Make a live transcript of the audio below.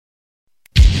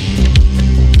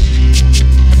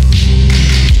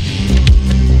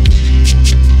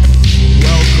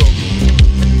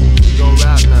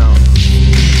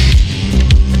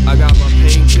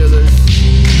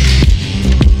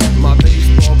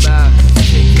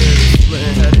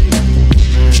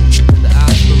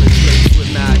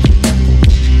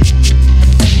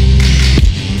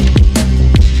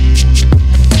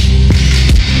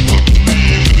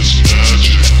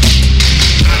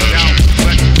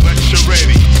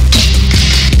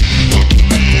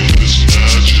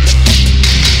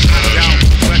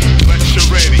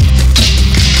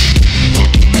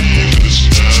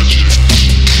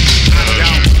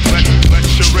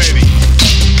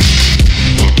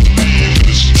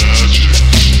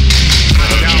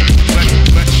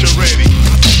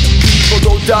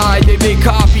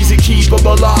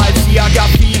alive. See, I got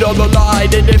feet on the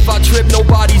line, and if I trip,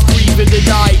 nobody's breathing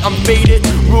tonight. I'm faded,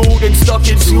 rude, and stuck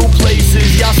in two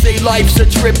places. Y'all say life's a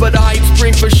trip, but I ain't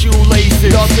spring for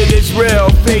shoelaces. Nothing is real,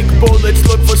 fake bullets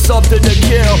look for something to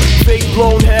kill. Fake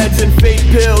blown heads and fake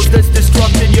pills that's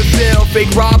destructing your feel.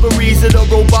 Fake robberies and a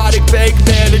robotic bank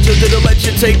manager that'll let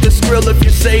you take the skrill if you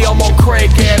say I'm on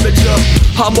crank amateur.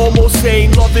 I'm almost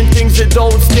sane, loving things that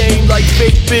don't stain. Like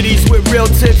fake biddies with real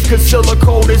tips, cause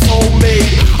silicone is homemade.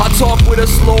 I talk with a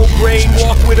slow brain,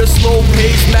 walk with a slow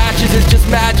pace. Matches is just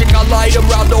magic, I light them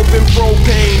round open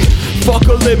propane. Fuck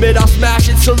a limit, I smash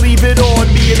it, so leave it on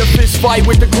me. In a fist fight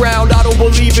with the ground, I don't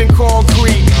believe in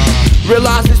concrete.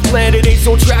 Realize this planet ain't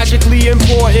so tragically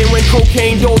important when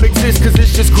cocaine don't exist, cause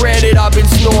it's just granted I've been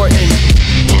snorting.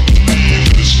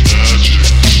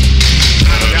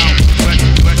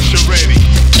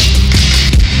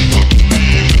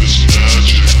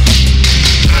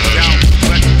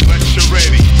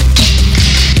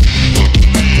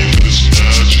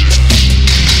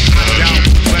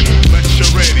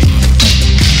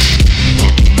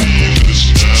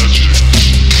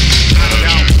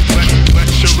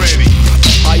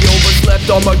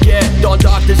 Armageddon,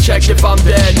 doctors check if I'm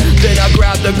dead. Then I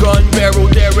grab the gun barrel,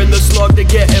 daring the slug to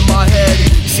get in my head.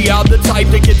 See, I'm the type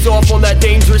that gets off on that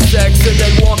dangerous sex and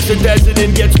then walks the desert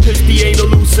and gets pissed he ain't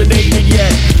hallucinated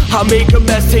yet. I make a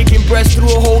mess, taking breaths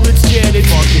through a hole that's jammed.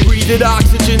 Breathing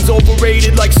oxygen's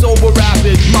overrated like sober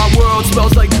rapid. My world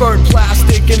smells like burnt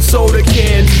plastic and soda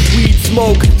cans. Weed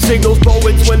smoke signals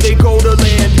poets when they go to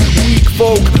land. Weak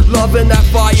folk, loving that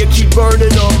fire, keep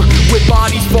burning them. With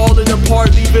bodies falling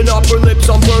apart, leaving upper lips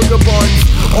on burger buns.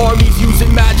 Armies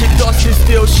using magic dust to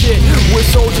steal shit. With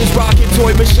soldiers rocking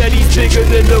toy machetes bigger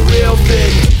than the real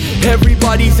thing.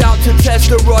 Everybody's out to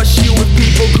test or rush you. If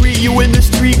people greet you in the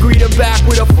street, greet them back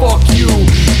with a fuck you.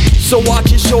 So watch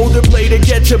your shoulder blade to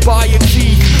get to buy your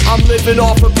teeth. I'm living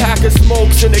off a pack of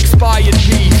smokes and expired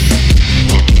beef.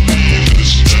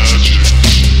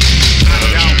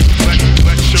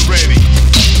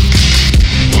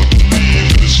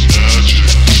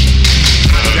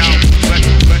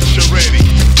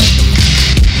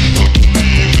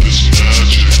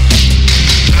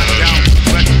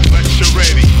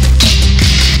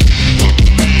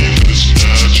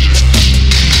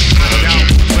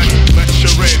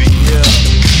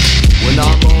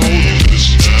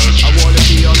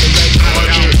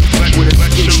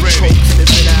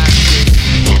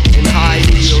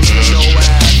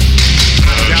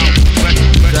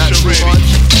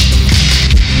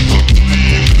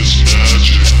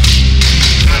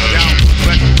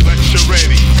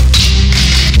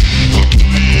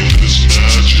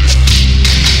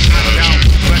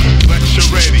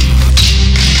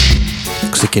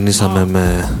 Ξεκινήσαμε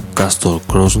με Castor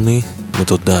Crosby με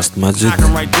το Dust Magic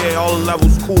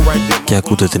και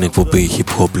ακούτε την εκπομπή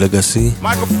Hip Hop Legacy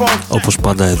όπως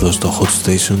πάντα εδώ στο Hot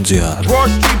Station GR.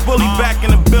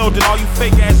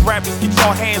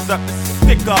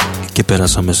 Και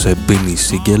πέρασαμε σε Beanie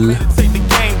Sigel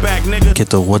και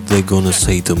το What They Gonna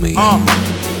Say To Me.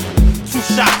 Two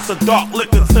shots of dark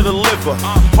liquor to the liver.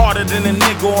 Harder than a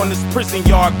nigga on this prison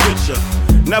yard picture.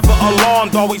 Never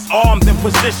alarmed, always armed in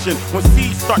position. When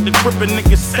seeds start to drippin',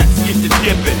 niggas sets get to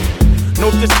dipping. No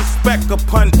disrespect or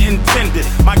pun intended.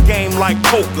 My game like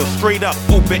poker, straight up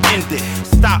open-ended.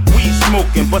 Stop weed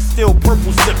smoking, but still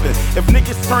purple sipping. If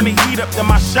niggas turn the heat up, then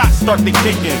my shots start to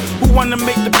kickin'. Who wanna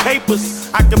make the papers?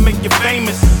 I can make you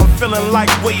famous. I'm feeling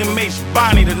like William H.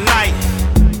 Bonney tonight.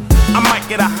 I might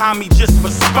get a homie just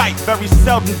for spite. Very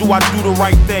seldom do I do the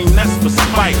right thing, that's for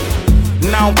spite.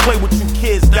 And I don't play with you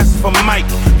kids, that's for Mike.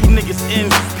 You niggas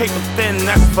ends paper thin,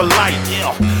 that's for light.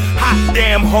 Yeah. Hot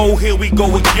damn hoe, here we go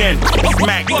again.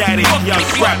 Smack daddy, young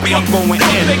scrappy, I'm going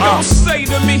in. What they gon' say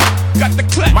to me? Got the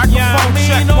clap, microphone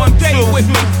check, on day with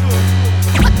me.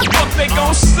 What they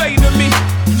gon' say to me?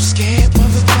 You scared,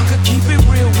 motherfucker, keep it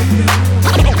real with me.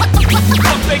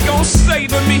 What they gon' say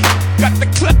to me? Got the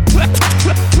clap, clap,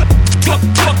 clap, clap, clap,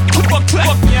 clap, clap, clap.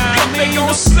 What they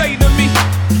gon' say to me?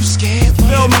 You scared,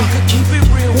 motherfucker, keep it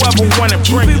real with me. Whoever wanna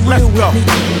bring it, let's go.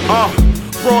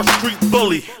 Broad Street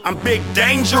bully, I'm big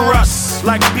dangerous.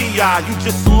 Like B.I., you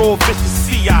just a little vicious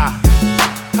C.I.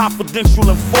 Confidential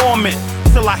informant,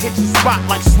 till I hit your spot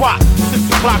like SWAT. 6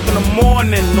 o'clock in the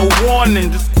morning, no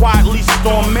warning, just quietly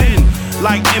storm in.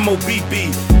 Like M.O.B.B.,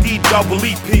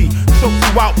 D-double-E-P. Choke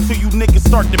you out till you niggas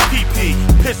start to pee-pee.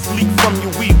 Piss leak from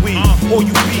your wee-wee, or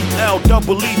you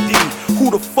B-L-double-E-D. Who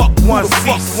the fuck wants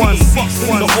CC?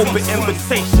 The open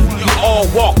invitation, you all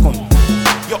welcome.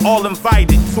 You're all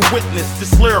invited to witness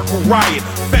this lyrical riot.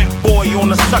 Fat boy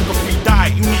on a sucker-free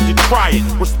diet, you need to try it.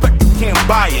 Respect, you can't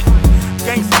buy it.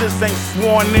 Gangsters ain't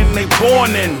sworn in, they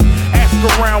born in. Ask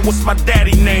ask around what's my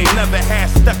daddy name. Never had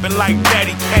stepping like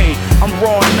Daddy Kane. I'm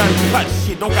raw and uncut,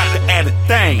 shit, don't got to add a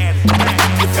thing.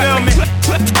 You feel me?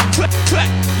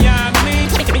 Yeah, I mean,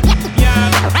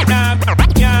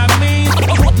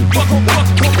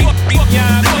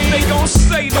 what they gon'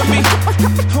 say to me?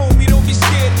 Homie, don't be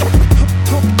scared.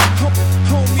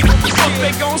 Homie, don't be scared. What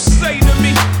they gon' say to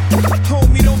me?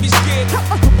 Homie, don't be scared.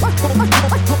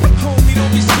 Homie,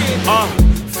 don't be scared.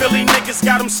 Philly niggas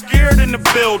got them scared in the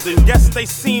building. Guess they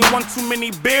seen one too many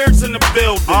beards in the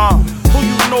building. Who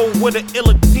you know with an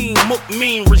illa team, Mook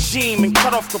mean regime, and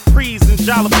cut off capris and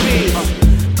jalapenos.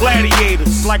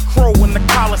 Gladiators like Crow in the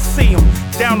Coliseum,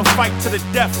 down to fight to the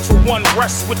death to one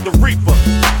rest with the Reaper.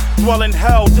 Dwell in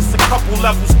hell just a couple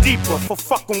levels deeper for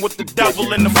fucking with the devil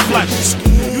in the flesh.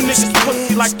 You niggas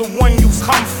pussy like the one you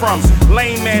come from.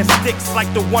 Lame ass dicks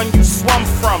like the one you swum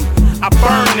from. I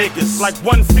burn niggas like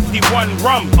 151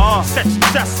 rum. Set your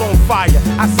chest on fire.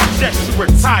 I suggest you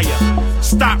retire.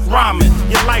 Stop rhyming.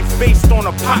 Your life based on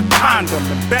a pot condom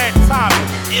and bad timing.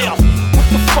 Ew. What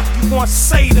the fuck you gonna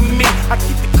say to me? I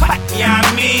keep the clap, yeah, I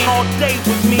mean, all day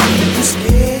with me. You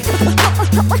scared?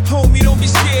 Homie, don't be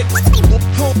scared.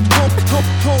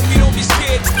 Homie, don't be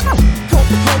scared.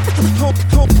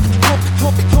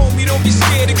 Homie, don't be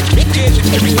scared.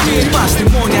 Είμαστε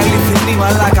μόνοι αληθινοί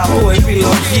μαλάκα από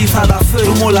επιλογή. Θα τα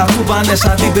φέρουμε όλα που πάνε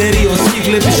σαν την περιοχή.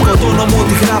 Βλέπεις σκοτώνω μου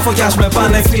ό,τι γράφω κι ας με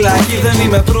πάνε φυλακή. Δεν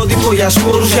είμαι πρότυπο για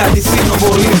σπόρους γιατί πίνω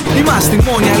πολύ. Είμαστε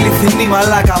μόνοι αληθινοί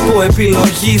μαλάκα από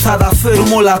επιλογή. Θα τα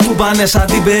φέρουμε όλα που πάνε σαν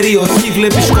την περιοχή.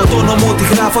 Βλέπεις σκοτώνω μου ό,τι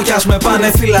γράφω κι ας με πάνε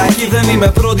φυλακή. Δεν είμαι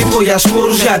πρότυπο για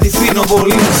σπόρους γιατί πίνω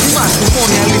πολύ. Είμαστε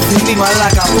μόνοι αληθινοί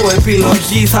μαλάκα από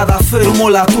επιλογή. Θα τα φέρουμε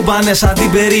όλα που πάνε σαν την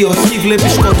περιοχή.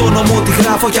 Βλέπεις σκοτώνω μου ό,τι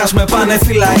γράφω κι ας με πάνε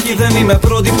φυλακή. Δεν είμαι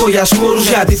πρότυπο για σπόρους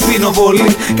γιατί πίνω πολύ.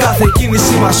 Κάθε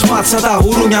κίνηση μας μάτσα τα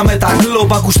γουρούνια με τα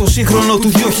γκλόπ. Ακούς το σύγχρονο του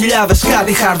 2000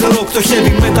 κάτι hard rock. Το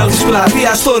heavy metal της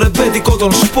πλατείας, το ρεμπέτικο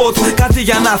των spot. Κάτι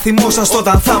για να θυμόσαστε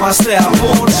όταν θα είμαστε από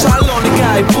Σαλόνικα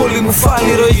η πόλη μου,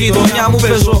 φάλιρο η γειτονιά μου.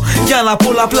 Παίζω για να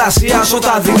πολλαπλασιάσω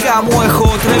τα δικά μου. Έχω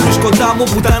τρέλους κοντά μου,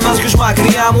 πουτανάσκιους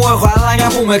μακριά μου. Έχω αλάνια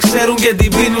που με ξέρουν και την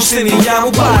πίνουν στην υγειά μου.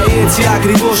 Πάει έτσι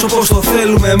ακριβώς όπως το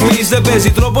θέλουμε εμείς. Δεν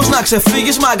παίζει τρόπος να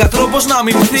ξεφύγεις, μάγκα τρόπος να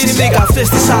μην πεις. Οι καυτές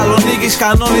της Θεσσαλονίκης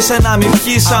κανόνισε να μην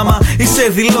πιείς. Άμα είσαι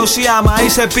δηλώσει, άμα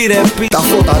είσαι επιρρεπή. Τα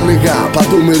φώτα ανοίγα,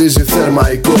 παντού μυρίζει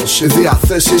θερμαϊκός. Οι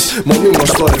διαθέσεις μονίμως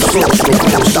στο ρευστός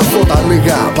σκοπός. Τα φώτα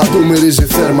ανοίγα, παντού μυρίζει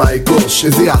θερμαϊκός. Οι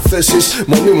διαθέσεις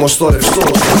μονίμως στο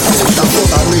ρευστός. Τα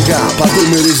φώτα ανοίγα, παντού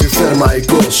μυρίζει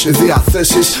θερμαϊκός. Οι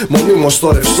διαθέσεις μονίμως στο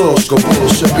ρευστός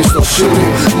σκοπός. Εμπιστοσύνη,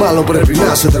 μάλλον πρέπει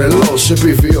να είσαι τρελός.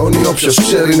 Επιβιώνει όποιος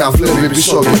ξέρει να βλέπει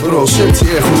πίσω και μπρος. Έτσι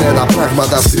έχουνε τα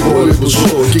πράγματα στην πόλη που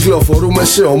ζω. Κυκλοφορούμε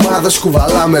σε ομάδες,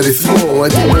 κουβαλάμε ρυθμό.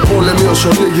 Έτοιμοι πόλεμοι όσο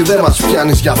λίγοι δεν μας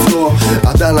πιάνεις γι' αυτό.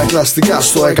 Αντανακλαστικά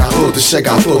στο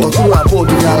 100%. Το ακούω από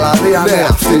τη γαλαρία, ναι,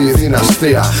 αυτή η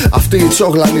δυναστεία. Αυτή η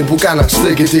τσόγλανη που κάναν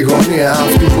στέκει τη γωνία.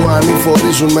 Αυτοί που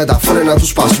ανηφορίζουν με τα φρένα τους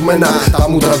σπασμένα. Τα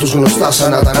μούτρα τους γνωστά σαν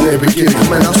να ήταν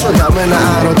επικηρυγμένα. Στο για μένα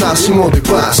ρωτάς είμαι ότι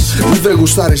πας. Που δεν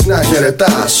γουστάρεις να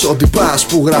χαιρετάς. Ότι πας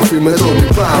που γράφει με το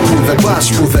τυπά. Που δεν πας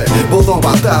που δεν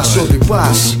ποδοπατάς. Ότι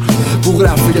πας που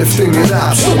γράφει και ευθύνη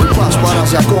ραπ. Ότι πας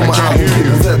παράζει ακόμα άμμου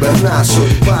που δεν περνάς.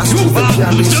 Ότι πας που δεν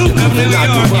πιάνεις και που δεν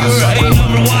ακουμπάς.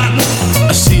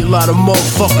 I see a lot of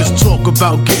motherfuckers talk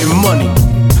about getting money.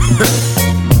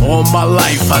 All my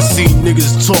life I seen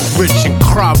niggas talk rich and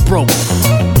cry broke.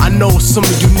 I know some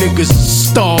of you niggas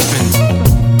starving.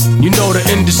 You know the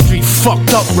industry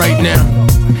fucked up right now.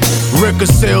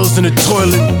 Record sales in the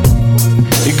toilet.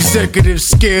 Executives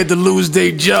scared to lose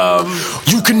their job.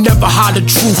 You can never hide the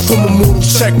truth from a mortal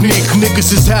technique. Niggas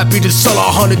is happy to sell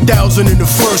 100,000 in the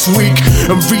first week,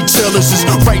 and retailers is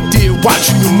right there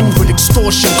watching you move with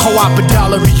extortion. Co-op a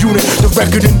dollar a unit. The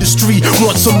record industry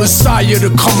wants a messiah to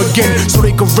come again, so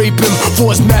they can rape him for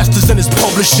his masters and his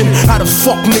publishing. How the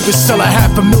fuck niggas sell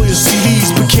 500,000 CDs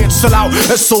but can't sell out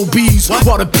SOBs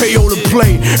while the payola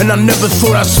play? And I never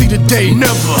thought I'd see the day,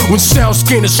 never, when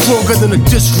SoundScan is stronger than a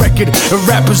diss record. And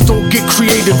rappers don't get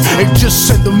creative, they just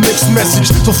send a mixed message.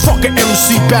 So fuck an MC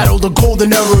battle, the golden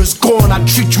era is gone. I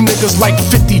treat you niggas like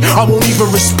 50, I won't even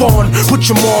respond. Put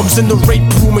your moms in the rape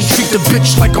room and treat the bitch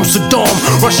like I'm Saddam.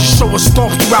 Rush your show and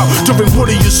stomp you out during one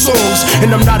of your songs. And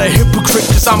I'm not a hypocrite,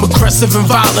 cause I'm aggressive and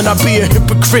violent. I'd be a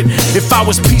hypocrite if I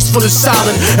was peaceful and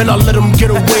silent. And I let them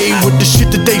get away with the shit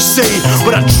that they say.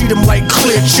 But I treat them like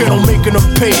Clear Channel, making them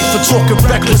pay for talking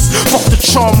reckless. Fuck the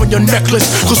charm on your necklace,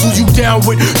 cause who you down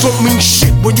with don't mean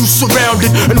shit when you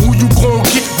surrounded. And who you gon'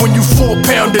 get when you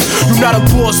 4-pounded. You not a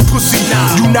boss pussy,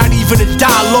 you not even a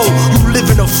die low. You live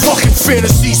in a fucking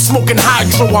fantasy, smoking fucking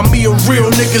hydro while me and real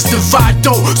niggas divide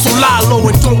dough. So lie low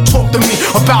and don't talk to me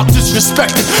about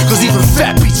disrespecting, cause even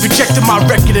fat beats rejected my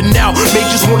record and now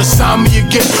majors wanna sign me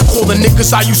again. Call the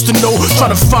niggas I used to know, try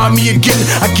to find me again.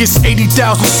 I guess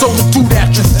 80,000 sold to do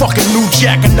that. You fucking new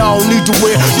jack and I don't need to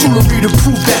wear jewelry to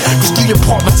prove that, cause 3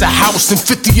 apartments, a house and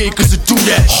 50 acres to do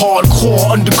that. Hardcore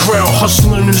underground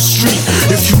hustling in the street.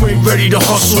 If you ain't ready to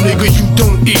hustle, nigga, you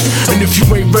don't eat. And if you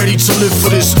ain't ready to live for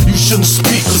this, you shouldn't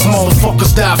speak, cause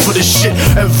motherfuckers die for this shit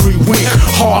every week.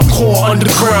 Hardcore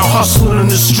underground hustling in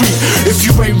the street. If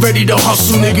you ain't ready to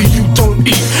hustle, nigga, you don't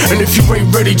eat. And if you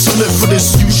ain't ready to live for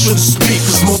this, you shouldn't speak,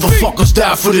 cause motherfuckers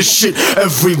die for this shit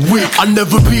every week. I'll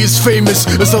never be as famous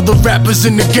as other rappers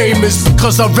in the game is,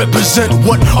 because I represent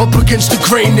what up against the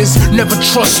grain is. Never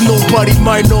trust nobody,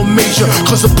 minor or major,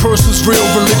 cause a person's real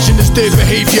religion is their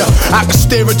behavior. I can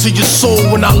stare into your soul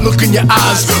when I look in your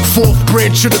eyes. 4th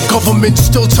branch of the government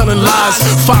still telling lies.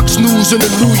 Fox News and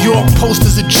the New York Post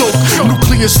is a joke.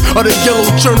 Nucleus of the yellow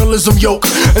journalism yoke.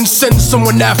 And send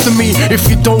someone after me if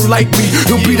you don't like me.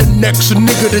 You'll be the next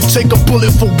nigga to take a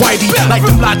bullet for Whitey. Like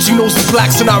them Latinos and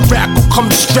blacks in Iraq who come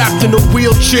strapped in a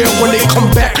wheelchair when they come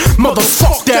back.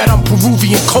 Motherfuck that, I'm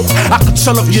Peruvian coke. I can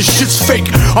tell if your shit's fake.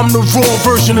 I'm the raw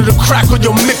version of the crack on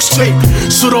your mixtape.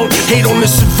 So don't hate on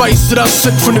this advice that I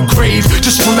sent from the grave.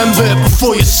 Just remember it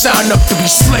before you sign up to be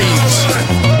slaves.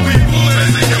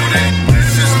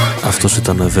 Αυτός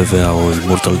ήταν βέβαια ο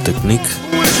Immortal Technique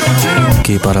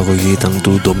και η παραγωγή ήταν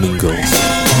του Domingo.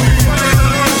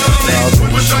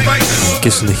 Και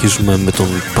συνεχίζουμε με τον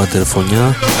Πάτερ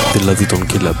Φωνιά, δηλαδή τον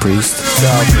Killer Priest,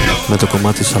 με το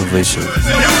κομμάτι Salvation.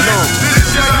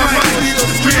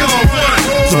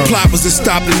 The plot was to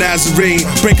stop the Nazarene,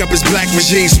 break up his black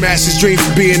regime, smash his dream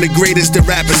from being the greatest the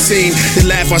rapper seen. They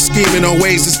laugh while scheming on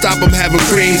ways to stop him having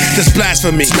cream. That's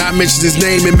blasphemy. Not mention his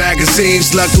name in magazines.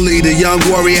 Luckily, the young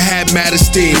warrior had mad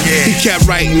esteem. He kept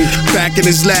writing. Back in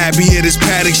his lab, he hit his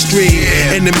pad extreme.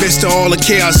 In the midst of all the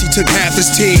chaos, he took half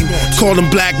his team. Called him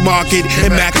Black Market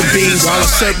and Maccabees. While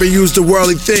a serpent used the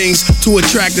worldly things to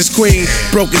attract his queen.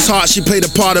 Broke his heart, she played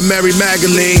a part of Mary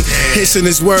Magdalene. Hissing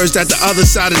his words that the other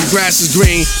side of the grass is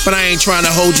green. But I ain't trying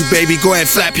to hold you, baby, go ahead,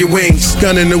 flap your wings.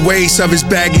 Gun in the waist of his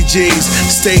baggy jeans.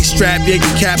 Stay strapped,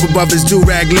 Yankee cap above his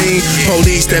do-rag lean.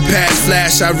 Police that pass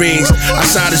flash sirens.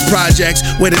 Outside his projects,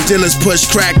 where the dealers push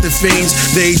crack the fiends.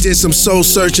 They did some soul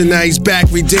searching, now he's back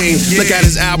redeemed. Look at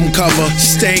his album cover,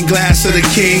 stained glass of the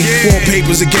king.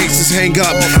 Wallpapers of gangsters hang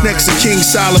up. Next to King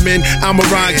Solomon,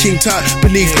 Amaran, King Tut.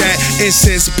 Beneath that,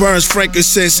 incense burns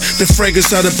frankincense. The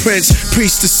fragrance of the prince.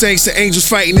 Priests, the saints, the angels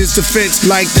fighting his defense.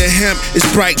 Like the hemp is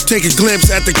bright, take a glimpse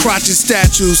at the crotched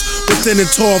statues within the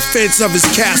tall fence of his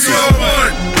castle. We all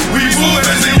one, we move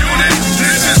as a unit,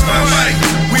 this is my mic.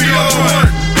 We all one.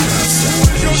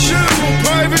 Your shit on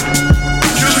private,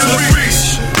 Killer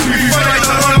Priest. We fight like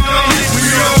the ungodly, we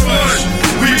all one.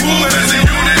 We move as a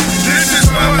unit, this is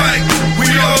my mic. We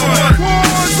all one.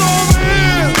 War's over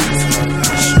here.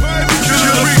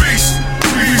 Killer Priest.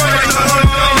 We fight like the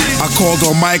ungodly. I called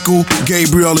on Michael,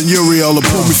 Gabriel, and Uriel to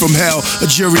pull me from hell. A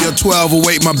jury of 12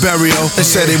 await my burial. They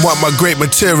said they want my great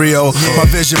material. My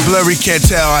vision blurry, can't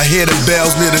tell. I hear the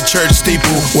bells near the church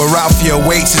steeple, where Ralphie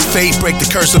awaits his fate, break the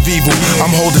curse of evil.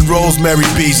 I'm holding rosemary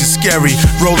beads, it's scary.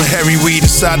 Rolling hairy weed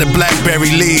inside the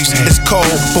blackberry leaves. It's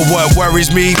cold, but what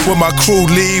worries me, will my crew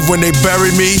leave when they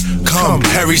bury me? Come,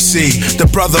 Harry C. The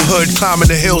brotherhood climbing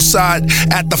the hillside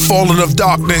at the falling of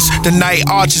darkness. The night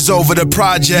arches over the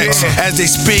projects as they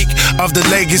speak of the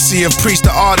legacy of priest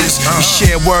to artist. He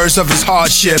shared words of his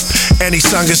hardship and he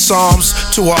sung his psalms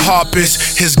to a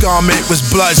harpist. His garment was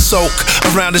blood soaked.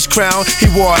 Around his crown he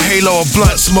wore a halo of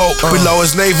blunt smoke. Below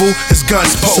his navel his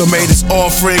guns poke. So may this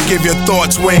offering give your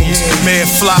thoughts wings. May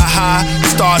it fly high,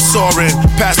 start soaring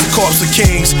past the corpse of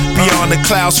kings, beyond the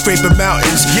clouds scraping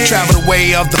mountains. Travel the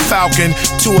way of the falcon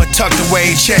to a tucked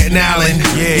away Chanton Island.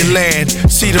 You land,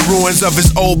 see the ruins of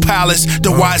his old palace,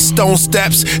 the wide stone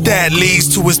steps that leads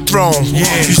to his throne.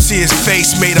 You see his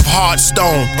face made of hard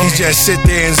stone. He just sit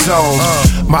there and zone.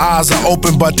 My eyes are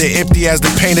open but they're empty as the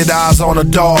painted eyes on a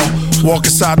doll. Walk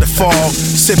inside the fog,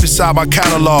 sip inside my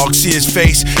catalog. See his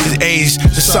face, his age,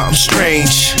 there's something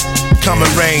strange. Come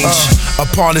and range.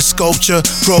 Upon his sculpture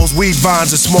grows weed vines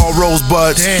and small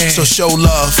rosebuds. So show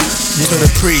love to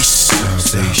the priest.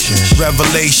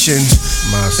 Revelation.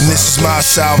 And this is my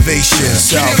salvation.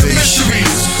 Salvation.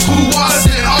 Who was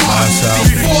and are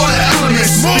before the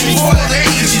elements, before the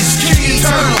ages, King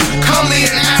eternal, comely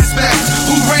in aspect,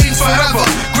 who reigns forever.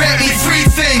 Grant me three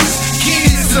things: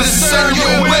 keenness to discern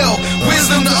your will,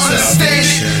 wisdom to understand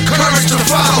it, courage to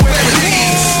follow where it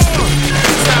leads.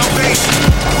 Salvation.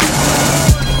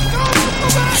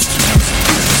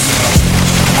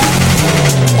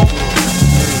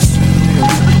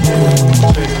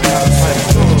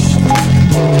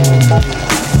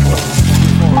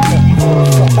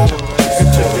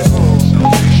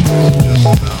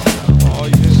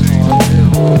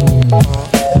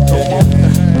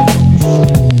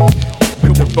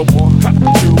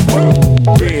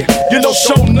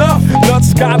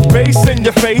 got bass in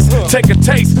your face. Take a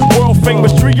taste, world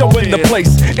famous trio in the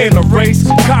place. In a race,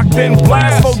 cocked and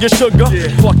blast for your sugar.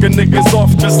 Plucking niggas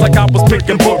off just like I was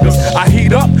picking boogers. I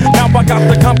heat up, now I got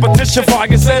the competition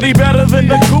fire. Said he better than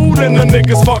the cool and the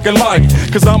niggas fucking like.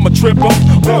 Cause I'm a tripper,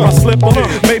 or I slip him,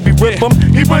 maybe rip him.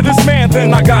 He with his man,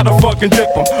 then I gotta fucking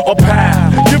dip him. Or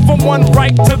pal, give him one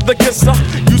right to the kisser.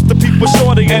 Used to peep with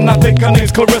shorty and I think her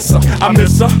name's Clarissa. I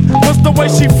miss her, cause the way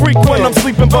she freak when I'm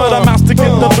sleeping. But I'm out to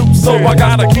get the loot, so I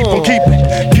gotta keep on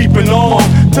keeping on.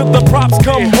 Till the props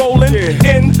come rolling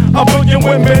in. A billion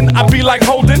women, I be like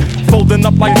holding, folding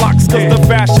up like locks. Cause the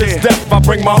fashion's death, I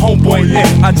bring my homeboy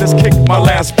in. I just kick my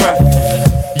last breath.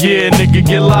 Yeah, nigga,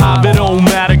 get live, it don't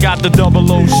matter. Got the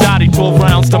 00 shotty, 12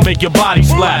 rounds to make your body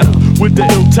splatter. With the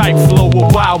ill type flow, a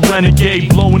wild renegade,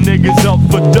 blowing niggas up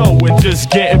for dough and just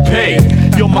getting paid.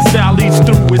 Yo, my style leads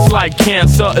through, it's like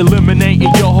cancer,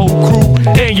 eliminating your whole crew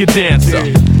and your dancer.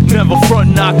 Never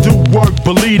front, not do work,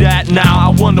 believe that. Now I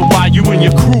wonder why you and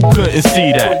your crew couldn't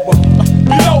see that.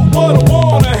 You know what I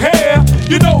wanna hear?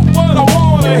 You know what I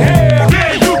wanna hear?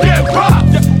 Yeah, you get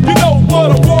popped. You know what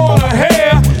I wanna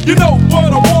hear? You know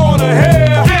what I wanna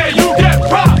hear? Yeah, you get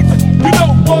popped. You know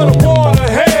what I wanna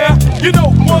hear? You know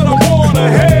what I wanna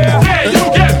hear? Yeah, you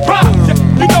get popped.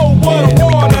 You know what I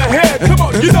wanna hear? Come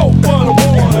on, you know what I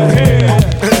wanna hear?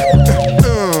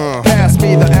 Pass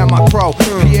me the MI Pro,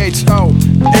 PHO,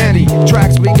 any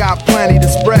tracks we got plenty to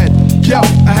spread. Yo,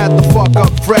 I had to fuck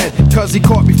up Fred, cause he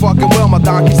caught me fucking well. My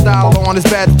donkey style on his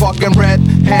bed, fucking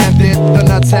red-handed. The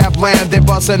nuts have landed,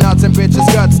 busting nuts in bitches'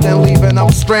 guts, then leaving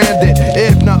them stranded.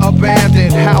 If not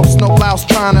abandoned, house no blouse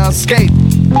trying to escape.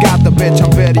 Got the bitch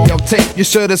on videotape. You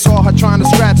should've saw her trying to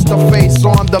scratch the face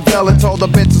on the villain. Told the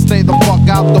bitch to stay the fuck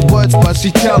out the woods, but she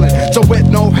chillin'. So with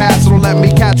no hassle, let me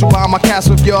catch you by my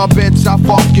castle. If you're a bitch, I'll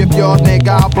fuck you. If you're a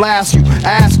nigga, I'll blast you.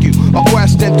 Ask you a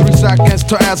question, 3 seconds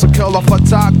to answer. Killer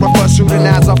photographer, shooting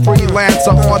as a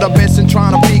freelancer. On the bitch and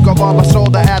trying to peek over my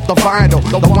shoulder at the vinyl.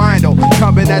 The window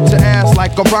coming at your ass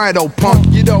like a rhino. Punk,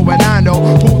 you know, and I know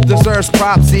who deserves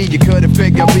props. See, you couldn't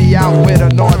figure me out with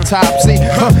an autopsy.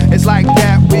 It's like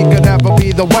that, we could never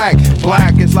be the whack.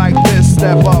 Black is like this,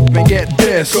 step up and get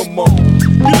this. Come on.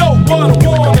 You know what I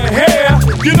wanna hear?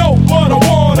 You know what I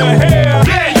wanna hear?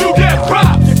 Yeah, you get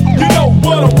popped. You know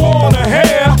what I wanna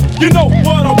hear? You know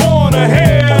what I wanna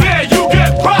hear? Yeah, you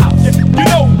get popped. You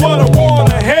know what I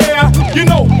wanna hear? You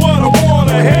know what I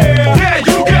wanna hear? Yeah,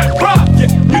 you get popped.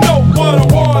 You know what I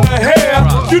wanna hear?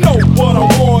 You know what I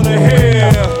wanna hear?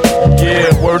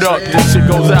 Yeah, word up, this shit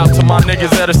goes out to my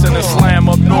niggas Edison and Slam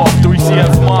up north.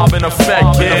 3CF mob in effect,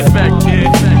 kid.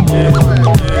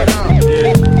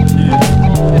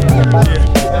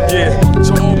 Yeah,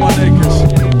 to all my niggas.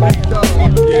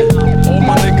 All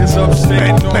my niggas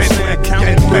upstate,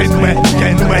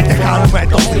 Βγαίνουμε και κάνουμε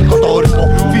το στρικό ρυθμό.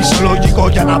 Φυσιολογικό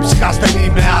για να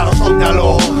ψυχασθενεί με άρρωστο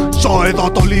μυαλό. Ζω εδώ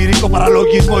το λυρικό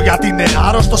παραλογισμό γιατί είναι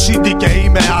άρρωστο CD και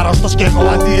είμαι άρρωστος κι εγώ.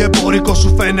 Αντιεμπορικό σου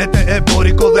φαίνεται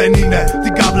εμπορικό δεν είναι.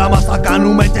 Την κάβλα μας θα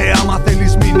κάνουμε και άμα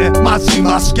θέλεις μείνε μαζί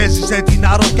μας. Και ζήσε την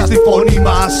αρρώστια στη φωνή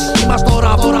μας. Είμαστε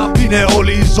τώρα, είναι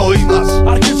όλη η ζωή μας.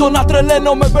 Αρχίζω να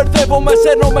τρελαίνομαι, μπερδεύομαι,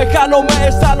 σέρνομαι, χάνομαι.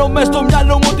 Αισθάνομαι στο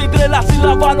μυαλό μου την τρέλα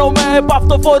συλλαμβάνομαι. Επ'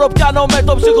 αυτό φόρο πιάνομαι,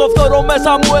 το ψυχοφθόρο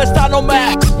μέσα μου αισθάνομαι.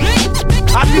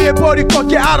 Αντιεμπορικό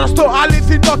και άρρωστο,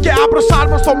 αληθινό και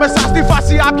απροσάρμοστο. Μέσα στη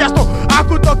φάση άπιαστο,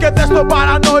 άκου το και δες το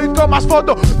παρανοϊκό μας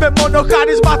φόντο. Με μόνο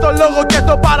χάρισμα το λόγο και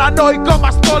το παρανοϊκό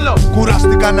μας τόλο.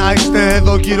 Κουράστηκα να είστε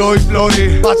εδώ γύρω οι φλόροι.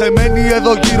 Μαζεμένοι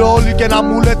εδώ γύρω όλοι και να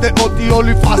μου λέτε ότι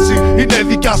όλη η φάση είναι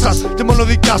δικιά σας και μόνο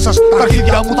δικιά σας. Τα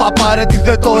αρχίδια μου θα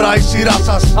πάρετε τώρα η σειρά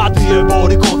σας.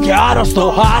 Αντιεμπορικό και άρρωστο,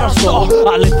 άρρωστο.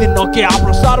 Αληθινό και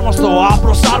απροσάρμοστο,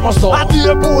 απροσάρμοστο.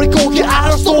 Αντιεμπορικό και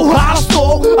άρρωστο, άρρωστο.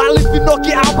 Αληθινό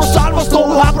και απροσάρμοστο,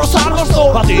 απροσάρμοστο.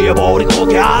 Αντιεμπορικό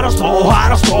και άρρωστο,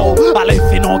 άρρωστο.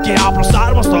 Αληθινό και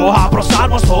απροσάρμοστο,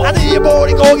 απροσάρμοστο.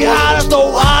 Αντιεμπορικό και άρρωστο,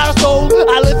 άρρωστο.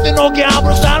 Αληθινό και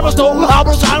απροσάρμοστο,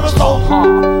 απροσάρμοστο.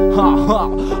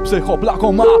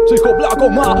 Ψυχοπλάκωμα,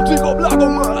 ψυχοπλάκωμα,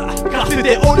 ψυχοπλάκωμα.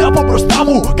 Κάθετε όλοι από μπροστά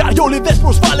μου. Καριόλιδες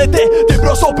προσβάλλετε την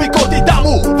προσωπικότητά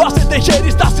μου. Βάζετε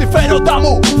χέρι στα συμφέροντά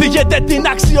μου. Θίγετε την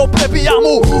αξιοπρέπεια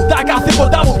μου. Τα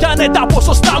καθήκοντά μου πιάνε τα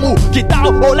ποσοστά μου. Κοιτάω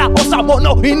όλα όσα μόνο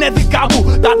είναι δικά μου.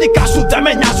 Τα δικά σου δεν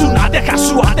με νοιάζουν. Αντέχα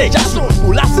σου, αντέχα σου.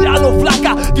 Πουλάς σε άλλο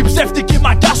φλάκα την ψεύτικη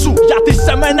μαγιά σου. Γιατί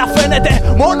σε μένα φαίνεται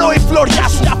μόνο η φλωριά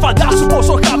σου. Για φαντάσου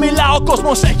πόσο χαμηλά ο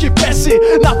κόσμος έχει πέσει.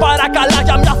 Να παρακαλά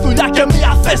για μια δουλειά και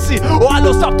μια θέση. Ο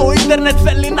άλλος από το ίντερνετ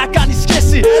θέλει να κάνει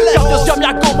σχέση. Κι αυτός για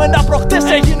μια κομμένα προχτές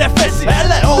έγινε φέση.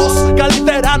 Έλεος,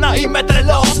 καλύτερα να είμαι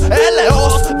τρελός.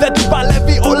 Έλεος, δεν την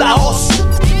παλεύει ο λαός.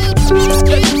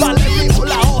 Δεν την παλεύει ο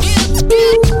λαός.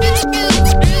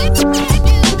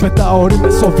 Πετάω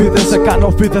ρήμες σοβίδες, σε κάνω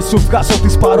ελπίδες σου βγάζω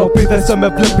τις παροπίδες. Δεν με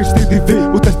βλέπεις στη TV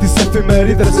ούτε στις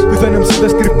εφημερίδες. Δεν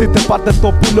εμσίδες κρυπτείτε, πάρτε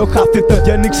το πουλο, χαθείτε.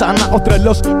 Βγαίνει ξανά ο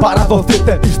τρελός,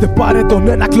 παραδοθείτε. Είστε πάρε τον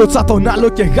ένα, κλώτσα τον άλλο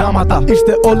και γάματα.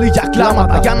 Είστε όλοι για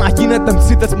κλάματα. Για να γίνετε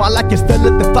εμσίδες μαλάκες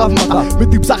θέλετε θαύματα. Μην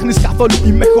την ψάχνεις καθόλου,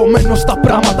 είμαι χωμένος στα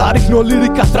πράγματα. Ρίχνω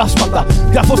λύρικα τράσματα.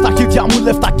 Γράφω στα χέρια μου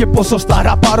λεφτά και ποσοστά.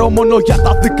 Ραπάρω μόνο για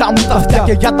τα δικά μου τα αυτιά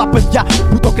και για τα παιδιά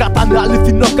που το κρατάνε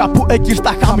αληθινό κάπου εκεί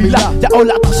στα χαμηλά. Για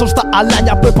όλα τα σωστά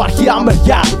αλάνια που υπάρχει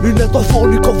αμεριά. Είναι το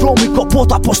φωνικό βρώμικο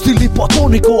πότα από στυλ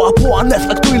υποτόνικο. Από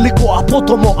ανέφλεκτο υλικό,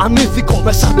 απότομο ανήθικο.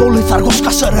 Μέσα το λιθαργό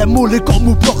σκασερεμούλικο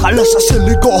μου προκαλέσα σε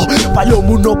λίγο. Παλιό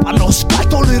μου νοπανό σκάει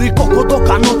το λυρικό κοντό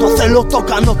κάνω. Το θέλω το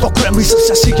κάνω, το κρέμισες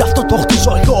εσύ γι' αυτό το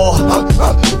χτίζω εγώ.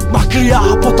 Μακριά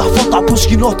από τα φώτα που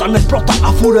γινότανε πρώτα.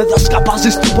 Αφού ρε δεν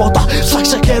σκαπάζεις τίποτα,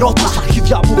 ψάξε και ρώτα. Στα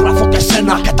αρχίδια μου γράφω και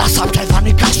σένα και τα σάπια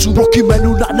ιδανικά σου. Προκειμένου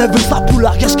να ανέβεις θα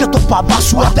πουλάγες και το μπαμπά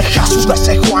σου. Άντε χάσους, δεν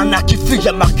σε έχω ανάγκη,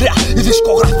 φύγε μακριά. Η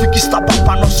δισκογραφική στα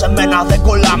πάνω σε μένα δεν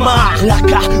κολλά.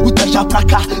 Μαλάκα, ούτε για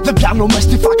πράκα, δεν πιάνω μες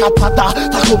στη φάκα πάντα.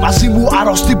 Θα έχω μαζί μου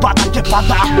άρρωστη πάντα και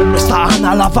πάντα. Εμείς θα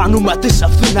αναλαμβάνουμε τις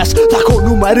ευθύνες. Θα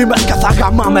χωνούμε ρήμες και θα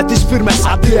γαμάμε τις φίρμες.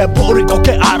 Αντιεμπορικό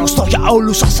και άρρωστο για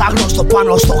όλους σας άγνωστο.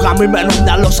 Πάνω στο γαμημένο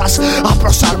μυαλό σας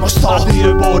απροσάρμοστο.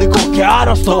 Αντιεμπορικό και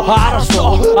άρρωστο,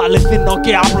 άρρωστο. Αληθινό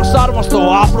και απροσάρμοστο,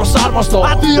 απροσάρμοστο.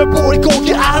 Αντιεμπορικό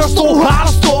και άρρωστο,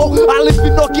 άρρωστο.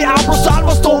 Αληθινό και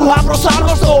απροσάρμοστο,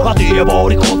 απροσάρμοστο.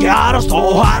 Αντιεμπορικό και άρρωστο,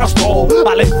 άρρωστο.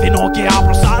 Αληθινό και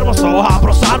απροσάρμοστο,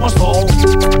 απροσάρμοστο.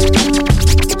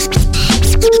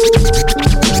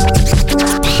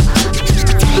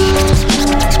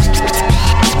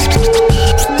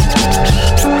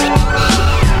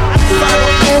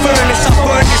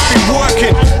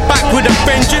 Back with a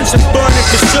vengeance and burning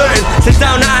for certain. So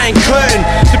down the iron curtain,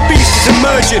 the beast is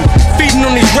emerging. Feeding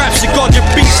on these raps, you got your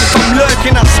beats. If I'm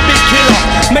lurking, I spit killer.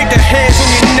 Make the hairs on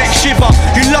your neck shiver.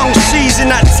 Your lungs season,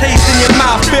 that taste in your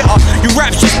mouth bitter. Your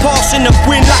raps just passing the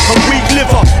wind like a weak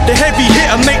liver. The heavy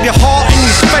hitter make the heart in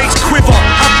his face quiver.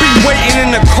 I've been waiting in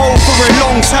the cold for a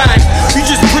long time. You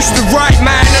just pushed the right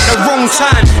man at the wrong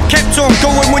time. Kept on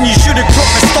going when you should have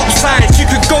clocked the stop signs. You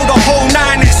could go the whole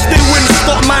nine, it still wouldn't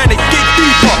stop mine. It get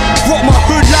deeper. Rock my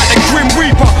hood like the Grim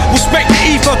Reaper. Respect the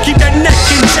ether, keep that neck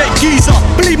in check, geezer.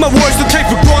 Believe my words, don't take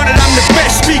for granted. I'm the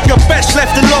best speaker, best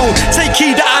left alone. Take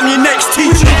heed that I'm your next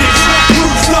teacher.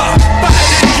 Who's up? Better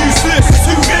than useless.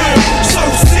 Too ill, so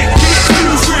sick, get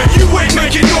used to it. You ain't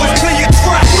making noise, play your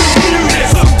track. We'll view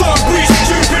this. I'm done, we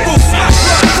stupid. We'll smash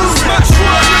right through, smash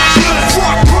right.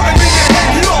 Rock, put him in the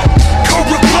headlock.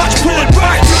 Cobra clutch, pull it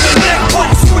back to the neck.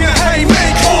 Point, swing a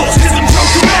haymaker. Autism,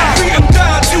 choke him out. Beat him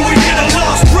down till we get a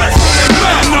last breath from their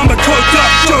mouth. Number coked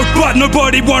up, joke, but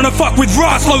nobody wanna fuck with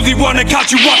Ross. Slowly wanna catch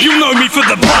you up, you know me for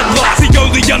the bloodlust. The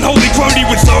only unholy crony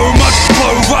with so much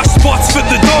flow. Rush spots for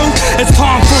the dough, it's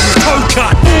time for a toe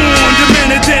cut. On the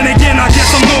minute, then again, I guess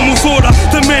I'm normal sorta.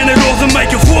 The man that doesn't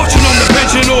make a fortune on the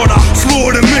pension order.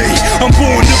 Slaughter me, I'm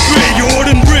born to be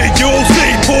ordinary. You'll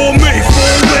see, poor me,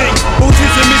 falling.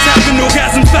 Autism is having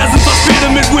orgasm spasms. I spit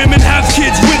them as women have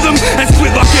kids with them and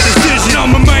split like a decision.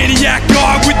 I'm a maniac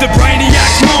guy with the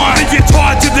brainiac's mind. They get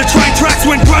tied to the train tracks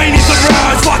when brainies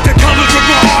arise. Like the colours of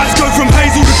my eyes go from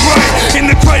hazel to grey. In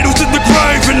the cradle to the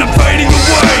grave and I'm fading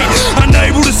away.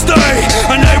 Unable to stay,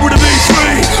 unable to be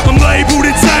free. I'm labelled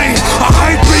insane, I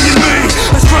hate being me.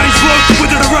 A strange bloke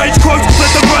with a rage quote.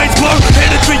 Let the rains blow,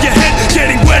 headed for your head.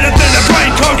 Getting wetter than a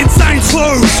raincoat. Insane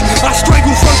flows, I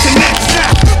strangle throats and necks.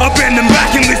 I bend them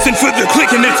back and listen for the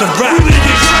click and it's a rap.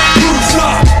 Who's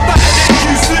up? Better than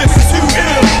useless. Too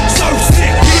ill, so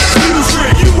sick, get used to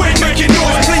it. You ain't making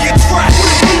noise, play your track.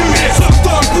 We'll view this. I'm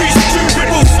done, we stupid.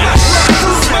 We'll smash right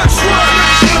through, smash right.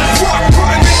 Rock, put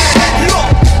him in the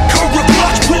headlock. Cobra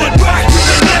clutch, pull it back to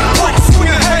the neck. Point,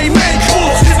 swing a haymaker.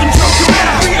 Autism, choke him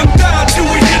out. Beat him down till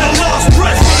we get a last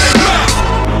breath from their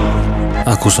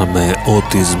mouth. Ακούσαμε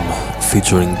Autism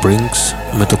featuring Brinks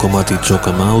με το κομμάτι Choke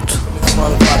 'em Out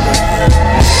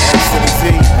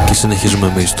και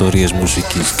συνεχίζουμε με ιστορίες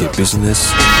μουσικής και business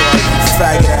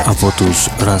από τους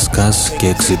Raskas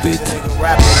και Exhibit.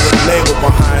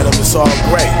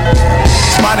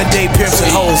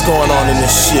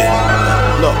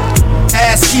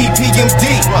 ASCII PMD,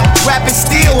 rapping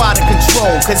still out of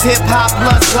control. Cause hip hop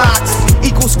blood clots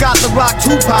equals Scott the Rock,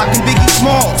 Tupac, and Biggie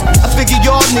Smalls. I figure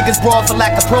y'all niggas brawl for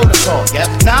lack of protocol.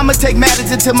 Now I'ma take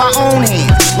matters into my own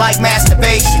hands, like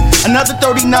masturbation. Another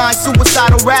 39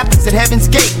 suicidal rappers at Heaven's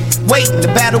Gate, waiting to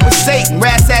battle with Satan.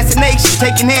 Rat assassination,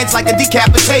 taking heads like a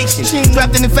decapitation.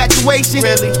 Trapped in infatuation,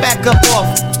 really? Back up off,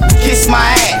 kiss my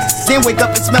ass. Then wake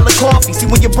up and smell of coffee. See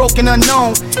when you're broken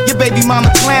unknown, your baby mama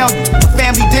clown you, your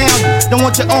family down you. Don't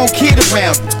want your own kid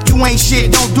around. You you ain't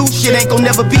shit, don't do shit, ain't gon'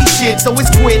 never be shit, so it's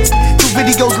quits. 2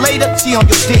 videos later, she on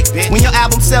your dick. When your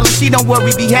album selling, she don't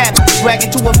worry, be happy.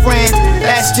 Bragging to her friends,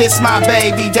 that's just my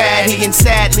baby daddy. And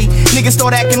sadly, niggas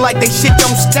start acting like they shit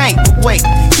don't stink. But wait,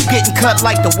 you getting cut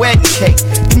like the wedding cake.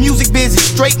 The music biz is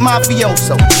straight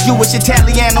mafioso. Jewish,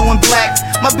 Italiano, and black.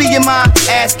 My BMI,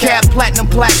 ass cap, platinum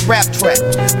plaque, rap track.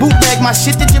 Bootleg my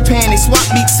shit to Japan, they swap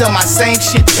meat, sell my same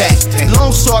shit back. Loan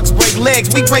sharks break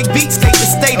legs, we break beats, state to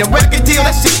state. A record deal,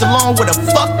 that shit's along with a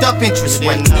fucked up interest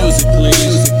rate. Music,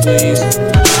 please, please.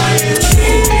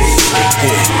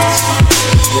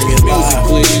 Music,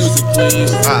 please, please.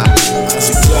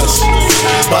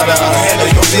 But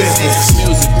handle your business.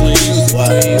 Music, please,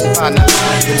 please.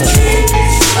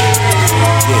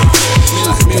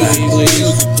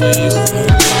 Music, please, please.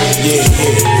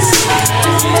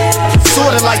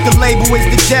 Sorta like the label is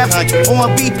the devil.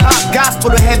 R&B, pop,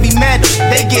 gospel, to heavy metal.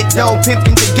 They get dough,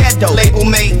 pimpin' the ghetto. Label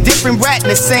made different rat in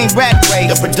the same rap way.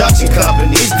 The production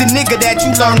company is the nigga that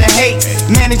you learn to hate.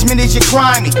 Management is your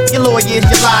crime, your lawyer is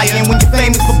your liar. And when you're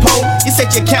famous for Poe, you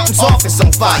set your accountant's office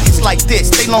on fire. It's like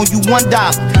this, they loan you $1.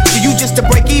 For you just to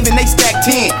break even, they stack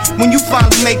 10. When you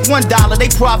finally make $1, they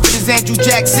profit as Andrew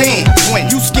Jackson. When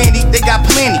you skinny, they got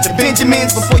plenty. The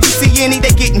Benjamins, before you see any,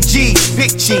 they getting G's.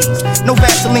 Big cheese, no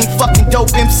Vaseline, fucking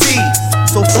dope MCs.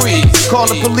 So freeze, call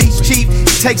the police chief, he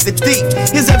takes the thief.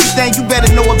 Here's everything you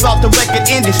better know about the record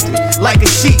industry, like a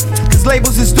sheep. Cause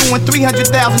labels is doing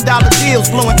 $300,000 deals,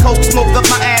 blowing coke smoke up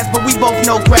my ass, but we both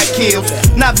know crack kills.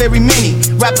 Not very many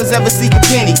rappers ever seek a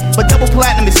penny, but double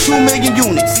platinum is 2 million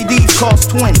units. CDs cost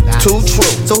 20. Too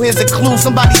true. So here's a clue: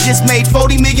 somebody just made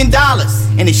 $40 million,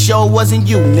 and it sure wasn't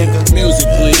you, nigga. Music,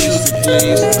 please,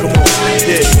 please. Come on,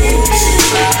 yeah.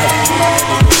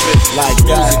 Like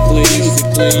that, music,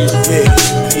 please. Yeah.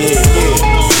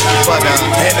 But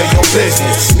handle your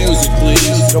business. Music,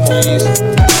 please. Come on.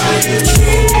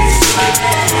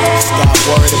 Stop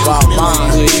worried about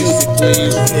mine. Music,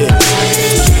 please.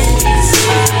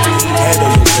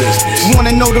 Handle your business.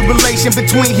 Wanna know the relation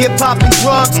between hip hop and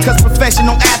drugs? Cause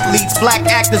professional athletes, black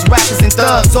actors, rappers, and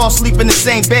thugs all sleep in the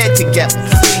same bed together.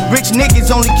 Rich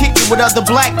niggas only kick it with other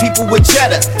black people with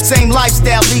cheddar. Same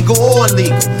lifestyle, legal or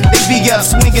illegal. They be up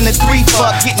swinging the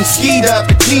 3-fuck, getting skied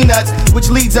up at peanuts, which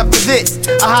leads up to this: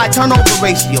 a high turnover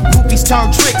ratio. Groupies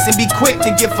turn tricks and be quick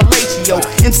to get fellatio.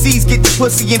 MCs get the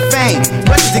pussy and fame.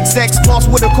 Records execs floss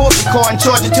with a corporate car and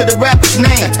charge it to the rapper's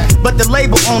name. But the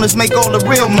label owners make all the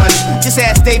real money. Just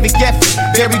ask David Geffen,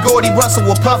 Barry Gordy, Russell,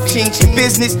 or Puffy. In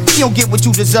business, you don't get what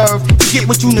you deserve, you get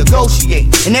what you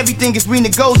negotiate. And everything is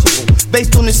renegotiable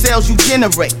based on the sales you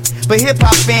generate. But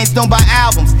hip-hop fans don't buy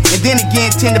albums, and then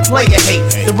again tend to play a hate.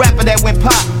 The rapper that went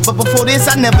pop, but before this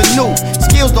I never knew.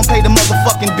 Skills don't pay the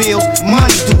motherfucking bills,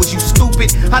 money do it, you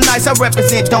stupid. How nice I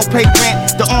represent, don't pay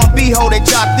rent. The R&B hoe that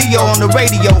Jock Theo on the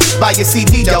radio, buy your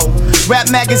CD though. Rap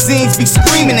magazines be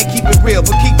screaming and keep it real,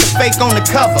 but keep the fake on the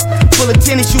cover. Full of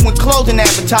tennis shoe and clothing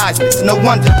advertisements, no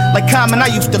wonder. Like Common,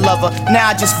 I used to love her, now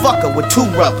I just fuck her with 2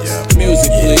 rubbers.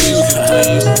 Music, please,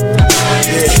 please.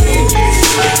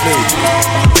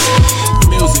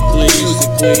 Music,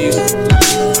 please.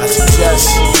 I suggest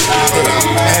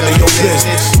handle your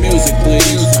business. Music,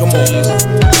 please. Come on.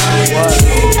 What?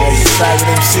 Hey, you faggot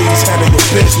MCs, handle your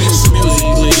business. Music,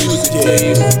 please.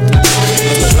 Yeah.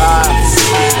 Live.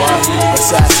 What?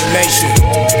 Assassination.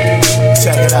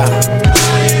 Check it out.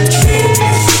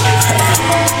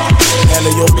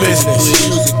 Handle your business.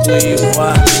 Music, please.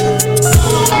 What?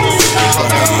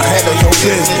 Handle your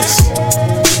business.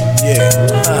 Yeah,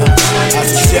 I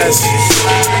suggest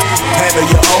handle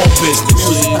your own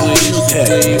business.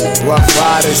 Yeah. Rough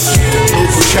riders,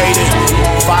 lubricated,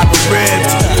 fiber ribbed.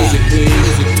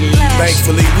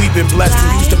 Thankfully, we've been blessed to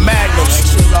use the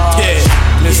magnums. Yeah,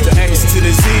 Mr. X to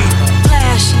the Z.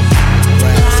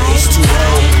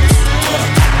 H2O.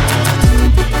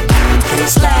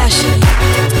 Slash.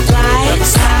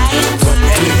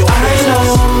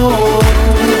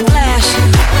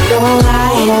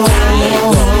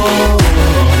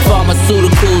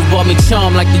 Pharmaceuticals bought me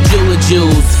charm like the Jeweler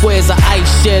Jews. Squares of ice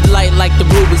shed light like the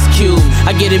Rubik's Cube.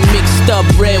 I get it mixed up,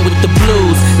 red with the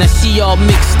blues. Now she all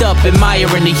mixed up,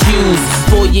 admiring the hues.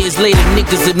 4 years later,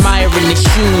 niggas admiring the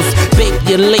shoes. Babe,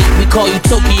 you're late, we call you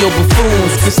Tokyo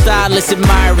buffoons. The stylists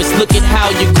admire us, look at how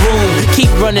you groom.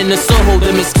 Keep running the Soho,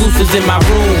 them exclusives in my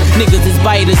room. Niggas is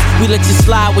biters, we let you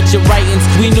slide with your writings.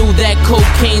 We knew that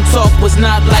cocaine talk was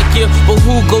not like you, but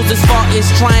who goes as far as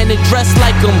trying to dress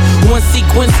like them? One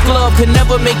sequence glove could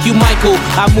never make you Michael.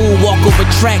 I moonwalk over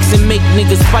tracks and make niggas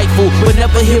niggas spiteful, but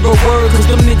never hear a word, cause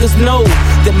them niggas know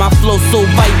that my flow so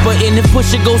viper, and if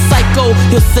Pusha go psycho,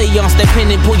 he'll say on step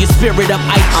in and pull your spirit up,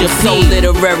 I'm so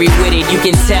literary with it, you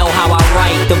can tell how I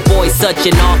write. The boy's such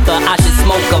an author, I should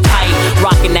smoke a pipe.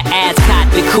 Rocking the ascot,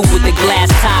 the coupe with the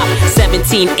glass top,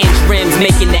 17-inch rims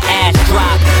making the ass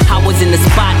drop. I was in the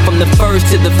spot from the first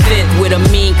to the fifth, with a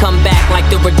mean comeback like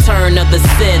the return of the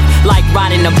Sith. Like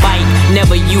riding a bike,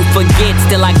 never you forget,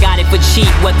 still I got it for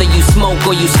cheap, whether you smoke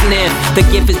or you sniff. The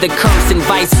gift is the curse and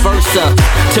vice versa.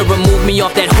 To remove me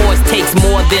off that horse takes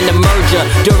more than a merger.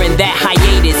 During that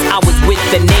hiatus, I was with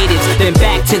the natives, then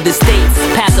back to the States,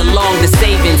 pass along the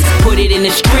savings, put it in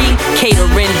the street,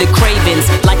 catering the cravings.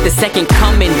 Like the second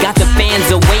coming, got the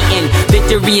fans awaiting.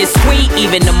 Victory is sweet,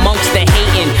 even amongst the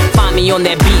hating. Find me on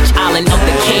that beach, island of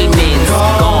the Caymans.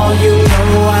 Gone. You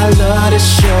know I love to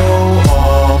show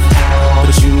off,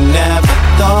 but you never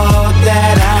thought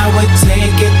that I would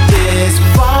take it this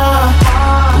far.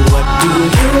 What do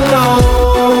you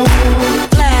know?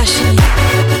 Flashing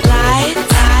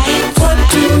lights. What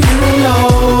do you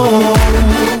know?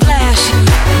 Flashing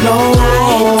lights.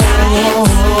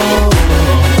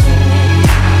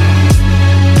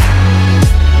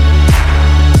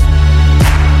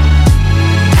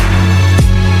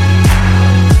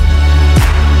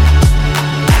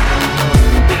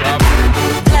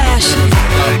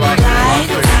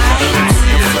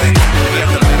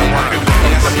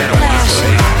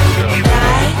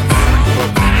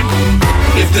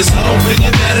 If there's hope in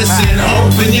your medicine,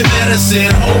 hope in your medicine,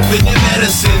 hope in your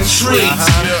medicine treats,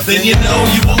 then you know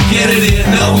you won't get it in,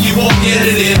 no you won't get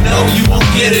it in, no you won't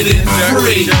get it in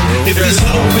free. If there's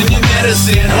hope in your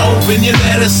medicine, hope in your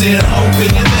medicine, hope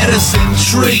in your medicine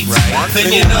treats,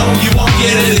 then you know you won't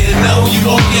get it in, no you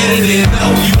won't get it in, no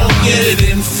you won't get it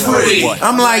in free.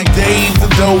 I'm like Dave the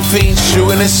dope fiend,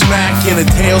 shooting a smack in a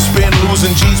tailspin,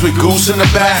 losing G's with goose in the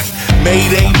back.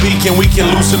 Mayday beacon, we can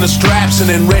loosen the straps and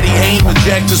then ready aim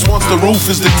eject us once the roof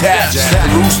is detached. The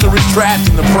rooster is trapped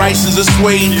and the prices are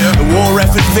swayed. The war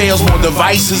effort fails, more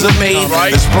devices are made.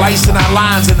 The splicing our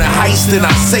lines and the heist in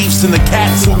our safes, and the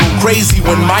cats who go crazy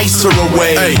when mice are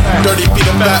away. Hey, 30 feet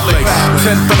of bat legs,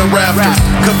 10 for the rafters.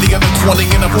 Cut the other 20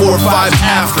 in a 4 or 5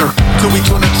 after. Till we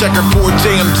trying to check our 4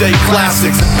 JMJ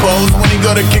classics. And pose when he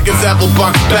go to kick his apple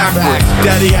box backwards.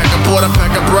 Daddy hacker bought a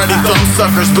pack of bready thumb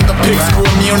suckers, but the pigs grew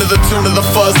immune to the tune of the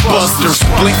fuzz busters.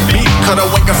 Blink beat, cut a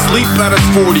wink of sleep at us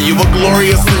 40. You will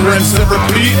gloriously rinse and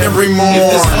repeat every morning.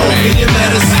 If there's hope in your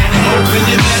medicine, hope in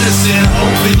your medicine,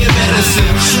 hope in your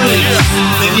medicine treats,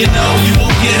 then you know you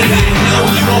won't get it in, no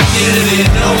you won't get it in,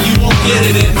 no you won't get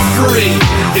it in free.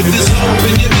 If there's hope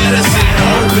in your medicine,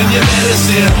 hope in your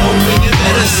medicine, hope in your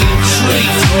medicine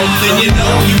treats, then you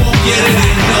know you won't get it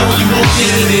in, no you won't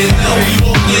get it in, no you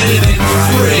won't get it in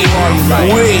free.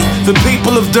 We, the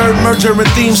people of dirt, merger and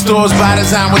theme stores. By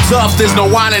design, we're tough, there's no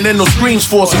whining and no screams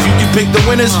for us. If you can pick the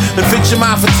winners, then fix your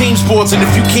mind for team sports. And if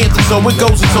you can't, then so it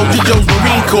goes. And Soldier Joe's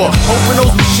Marine Corps. Open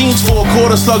those machines for a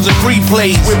quarter slugs and free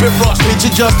plays. Whip it rust, pitch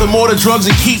adjust the mortar, drugs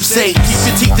and keepsakes. Keep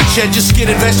your teeth in check, just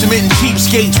get investment in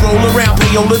cheapskates. Roll around,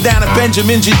 payola down at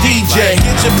Benjamin's your DJ.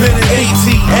 Get your pen at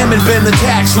ATM and bend the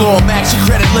tax law. Max your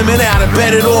credit limit out and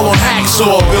bet it all on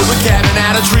Hacksaw. Build a cabin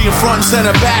out of tree in front and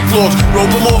center backlogs.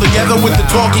 Rope them all together with the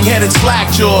talking headed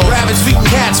slack jaw. Rabbits feet and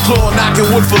cat's claw, knocking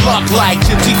wood for luck like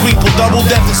gypsy people double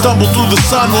death and stumble through the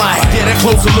sunlight. Get a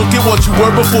closer look at what you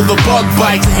were before the bug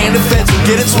bites. Hand the feds and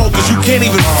get it smoked cause you can't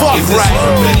even fuck if right.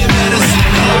 Hope in your medicine,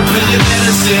 hope in your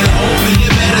medicine, hope in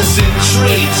your medicine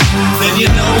treats, then you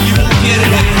know you won't get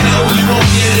it in, no you won't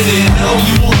get it in, no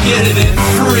you won't get it in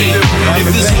free. If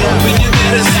there's hope in your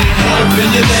medicine, hope in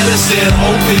your medicine,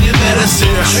 hope in your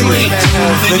medicine treats,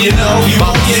 then you know you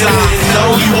won't get it in,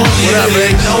 no you won't get it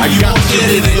in, no you won't get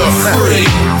it in free.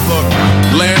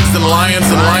 Lambs and lions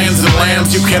and lions and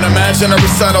lambs. You can't imagine a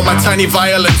recital my tiny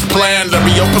violence planned.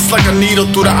 Every opus like a needle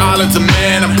through the islands of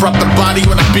man. And prop the body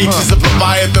on the beaches of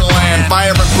Leviathan land.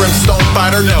 Fire and brimstone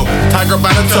fighter, no. Tiger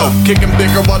by the toe. Kicking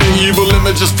bigger while the evil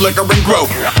images flicker and grow.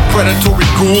 Predatory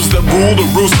ghouls that rule the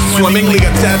roost swimmingly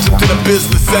attached to the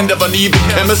business end of uneven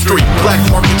chemistry. Black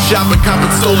market shopping,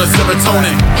 copping stolen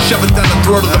serotonin. Shove it down the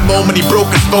throat of the moment he broke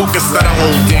his focus. That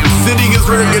whole damn city is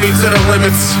rigging to the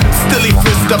limits. Still he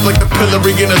fist up like the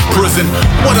pillory in his prison.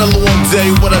 What a long day,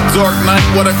 what a dark night,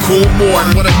 what a cool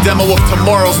morn. What a demo of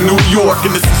tomorrow's New York.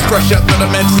 And this is fresh out the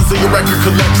dimensions of your record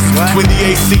collections. Between the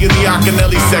AC and the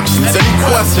Acanelli sections. Any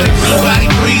questions? Nobody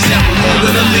breathes out, we're all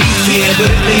gonna leave here. But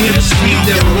if they hear the speak,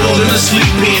 then we're all gonna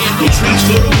sleep here. No treats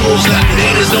for the wolves, like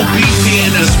haters, no beef here.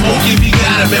 Now smoke if you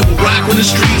got it, man, we'll rock when the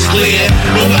streets clear.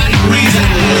 Nobody breathes out,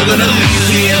 we're all all gonna leave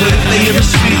here. But if they hear us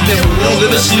speak, then we're all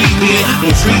gonna sleep here. No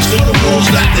trees for the walls,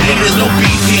 got the haters, no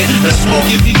beef here. Let's smoke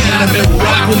if you got it, we'll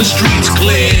rock when the streets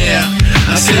clear.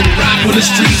 I said rock when the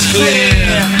streets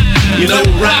clear. You know,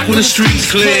 rock when the streets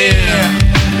clear.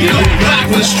 You know, rock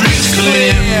when the streets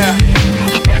clear.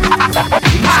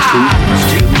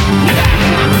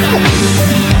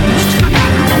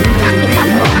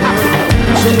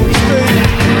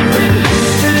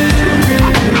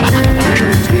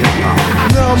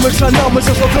 Με ξανά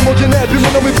μέσα στον δρόμο και ναι,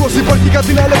 επιμένω μήπως υπάρχει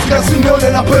κάτι να λέξει. Ας είναι όλα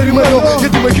να περιμένω,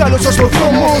 γιατί μεγάλωσα στον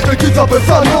δρόμο και εκεί θα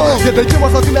πεθάνω. Γιατί εκεί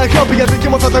έμαθα την αγάπη, γιατί εκεί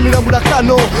έμαθα τα μοίρα μου να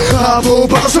κάνω. Από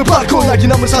πάνω σε πάρκο, να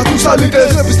γίναμε σαν τους αλήτες.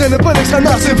 Βλέπεις δεν επέλεξα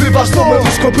ξανά συμβιβαστώ με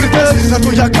τους κοπρίτες. Να το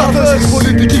για κάθες,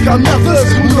 πολιτικοί καμιάδες.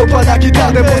 Μου πάνε να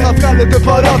κοιτάτε πως θα βγάλετε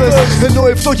παράδες. Ενώ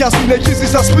η φτώχεια συνεχίζει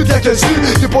στα σπίτια και ζει.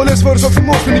 Και πολλές φορές ο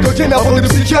θυμός στην οικογένεια από την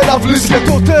ψυχή αναβλύσει. Και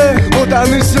τότε, όταν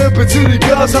είσαι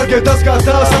πιτσιρικάς, αρκετά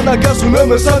σκατά, αναγκάζουνε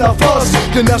μέσα να φας.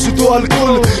 Και να σου το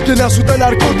αλκοόλ, και να σου τα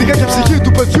ναρκώτικα. Και η ψυχή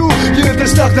του παιδιού γίνεται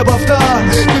στάχτη από αυτά.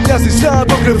 Και μοιάζει σαν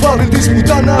το κρεβάτι της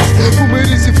πουτάνας που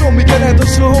μυρίζει βρώμη και να είναι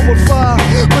τόσο όμορφα.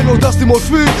 Παίρνοντας τη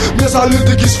μορφή μιας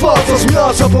αλήτικης φάτσας,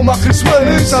 μιας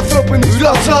απομακρυσμένης ανθρώπινης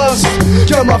ράτσας.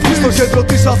 Και άμα βγεις στο κέντρο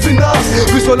της Αθήνας,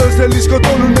 πιστολές θέλεις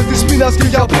σκοτώνουν με της πείνας και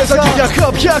για πρέσα και για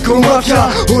χάπια κομμάτια.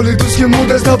 Όλοι τους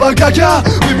κοιμούνται στα μπαγκάκια.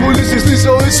 Μη πουλήσεις τη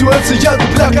ζωή σου έτσι για την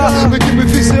πλάκα. Με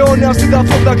κοιμηθείς αιώνια στην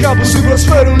ταυτότητα που σου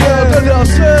προσφέρουνε.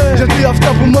 Γιατί αυτά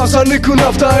που μας ανήκουν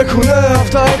αυτά έχουνε.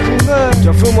 Κι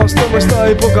αφού είμαστε μες στα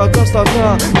υποκατάστατα,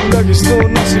 τουλάχιστον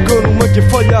να σηκώνουμε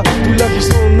κεφάλια.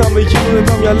 Τουλάχιστον να μην γίνουνε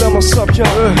τα μυαλά μας σάπια.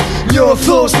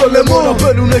 Νιώθω στο λαιμό να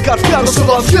παίρνουνε καρδιά τόσο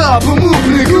βαθιά που μου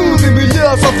πνιγούν τη μιλιά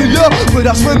στα θηλιά.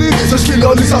 Περασμένοι σε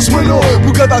σκυλόνι σασμένο που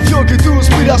καταδιώκει τους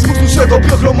πειρασμούς τους εδώ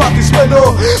πιο χρωματισμένο.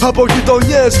 Από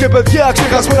γειτονιές και παιδιά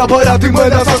ξεχασμένα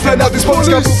παρατημένα στα στενά της πόλης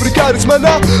κάπου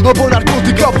φρικαρισμένα. Από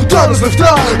ναρκωτικά πουτάνες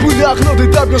λεφτά που είναι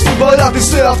αγνότητα ποιος την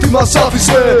παράτησε, αυτή μας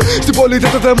άφησε. Στην πόλη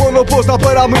δεν μόνο πως να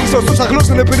παραμείνει σωστός αγλός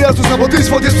την εμπειρία τους από τις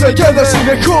φωτιές ψεκένες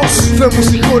συνεχώς. Θε μου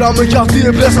συγχώραμε κι αυτοί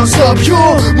έπιασαν σάπιο.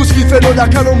 Μουσική θέλω να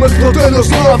κάνω μέχρι το τέλος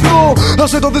να βρω.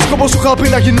 Άσε το δίσκο πως σου είχα πει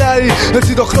να γυρνάει.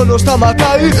 Έτσι το χρόνο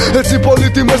σταματάει, έτσι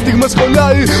πολύτιμες στιγμές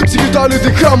κολλάει. Ψυχή τα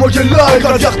αλήθεια χαμογελάει,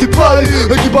 καρδιά χτυπάει.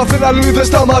 Εκεί παθαίνει αλλού δεν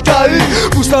σταματάει.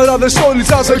 Που σταράδες όλοι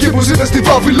σας εκεί που ζείτε στη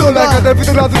Βαβυλώνα.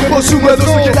 Κατεβείτε να δείτε πως ζούμε εδώ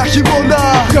στο και ένα χειμώνα.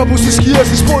 Κάπου στις σκιές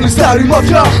της πόλης τα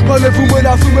ρημάδια. Παλεύουμε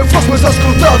να δούμε φως μες στα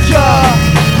σκοτάδια.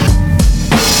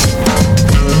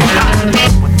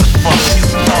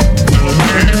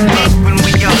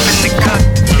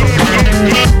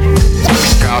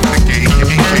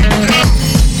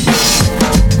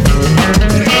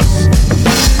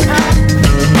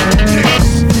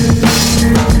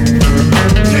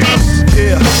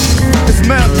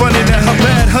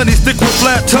 Honey, stick with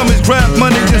flat tummies, grab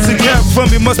money, instant cap from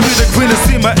me. Must be the green to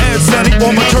see my ass, Sonny.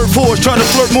 On my turf horse, trying to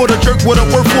flirt more to jerk what I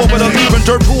work for, but I'm leaving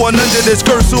dirt going under this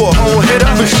curse or old head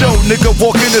up. For show, nigga,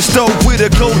 walk in the stove with a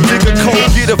gold digger, cold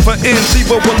getter for NC,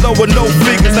 but with lower no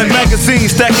figures like magazines,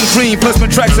 stacking green,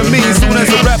 placement tracks and me. Soon as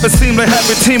a rapper seem to have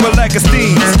a team of like a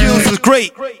steam. Skills is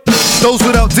great. Those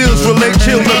without deals relate,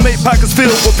 chill, and make pockets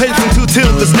filled with patience to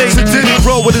till the state. So did he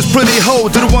roll with his pretty hoe?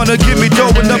 Didn't wanna give me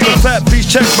dough enough to fat beach.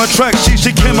 Check my track sheet,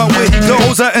 she came out where he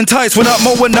goes. I entice without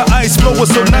mowing the ice. Flow was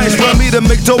so nice, run me to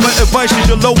make dough and advice. You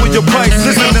should lower your price.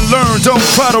 Listen and learn, don't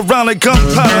crowd around like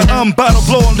gunpowder. I'm bottle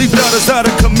blow and leave doubters out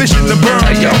of commission and burn.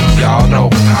 Hey yo, y'all know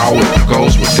how it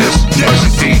goes with this.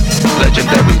 Mercy P,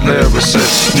 legendary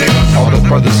lyricist. All the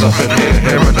brothers up in here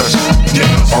hearing us.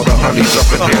 All the honeys up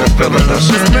in here feeling us.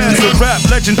 This man's a rap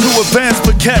legend to advance,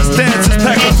 but cats dances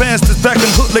pack of fans that's back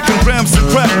and hook licking grams of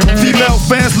crack. Female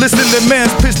fans listen to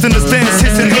man's pissed in the stands,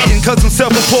 hissing, hating, cause I'm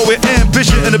self-employed with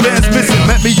ambition and the band's missing.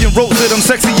 Met me and wrote that I'm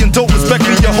sexy and dope. Respect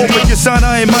me, your hope and your sign.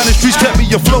 I ain't minding streets, kept me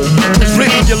afloat. It's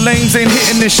written, your lames ain't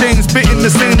hitting the shames, spitting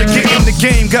the same to get in the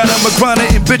game. Got I'm a grinder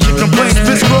and bitchin' complaints.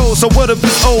 This grows, so what if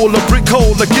it's old? A brick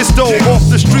hole, like it's stole off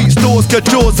the street. Stores got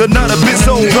yours, are not a bit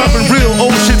sold. Dropping real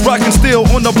old shit, rockin' still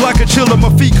on the block of chiller.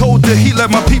 My feet cold to heat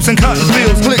like my peeps in cotton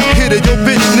fields. Click, hit it, yo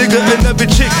bitch, nigga, another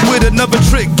chick with another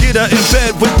trick. Get her in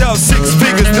bed without 6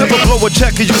 figures. Never blow a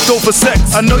check and you stole for sex.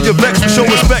 I know you're vexed, show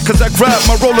respect, cause I grab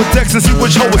my Rolodex and see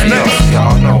which hoe is next.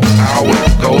 Y'all know how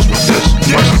it goes with this.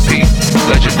 Mercy P,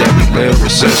 legendary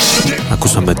lyricist.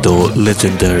 Ακούσαμε το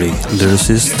Legendary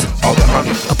Lyricist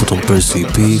από τον Percy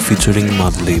P featuring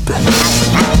Madlib.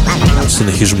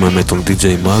 Συνεχίζουμε με τον DJ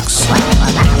Max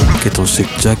και τον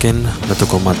Sick Jacken με το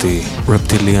κομμάτι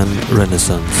Reptilian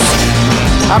Renaissance.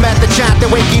 I'm at the chapter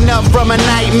waking up from a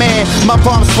nightmare. My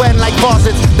palms sweating like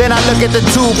faucets. Then I look at the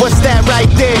tube, what's that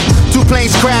right there? Two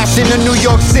planes crash into New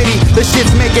York City. The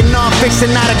shit's making non-fiction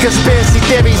out of conspiracy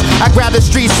theories. I grab the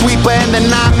street sweeper and the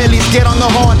 9 millies, get on the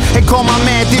horn and call my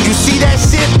man, did you see that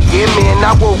shit? Yeah man,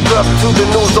 I woke up to the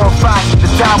news on Fox. The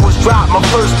towers dropped, my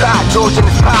first thought, George and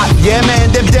his pop. Yeah man,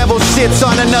 them devil shit's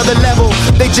on another level.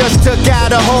 They just took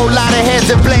out a whole lot of heads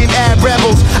and blamed Arab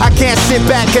rebels. I can't sit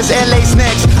back cause LA's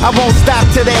next. I won't stop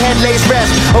till the headlays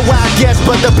rest. A wild guess,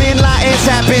 but the Bin Ladens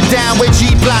have been down with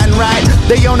G plotting, right?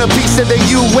 They own a piece of the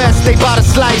US, they bought a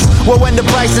slice. Well, when the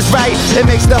price is right, it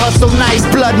makes the hustle nice.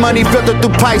 Blood money filtered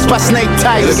through pipes by snake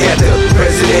types. Look at the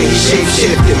president, he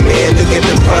shape-shifting, man. Look at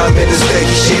the prime minister,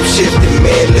 he shape-shifting,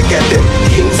 man. Look at them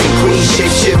kings and queens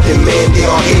shape-shifting, man. They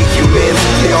all hate humans,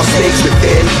 they all snakes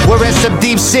within. We're in some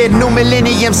deep shit, new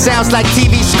millennium sounds like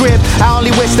TV script. I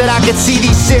only wish that I could see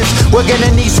these shifts. We're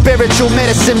gonna need spiritual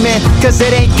medicine, man, cause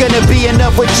it ain't gonna be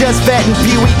enough with just vetting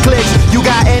Pee-wee clicks. You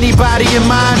got anybody in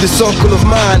mind? This uncle of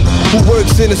mine who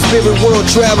works in the spirit world,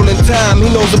 traveling time. He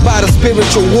knows about a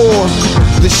spiritual war.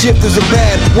 The shifters are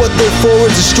bad, what they're for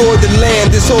is destroy the land.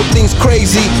 This whole thing's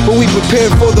crazy, but we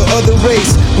prepared for the other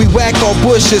race. We whack on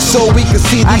bushes so we can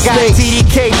see these snakes. I got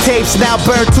TDK tapes now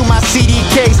burned to my CD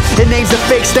case. The names of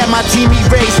fakes that my team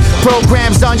erased.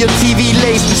 Programs on your TV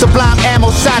lace. Sublime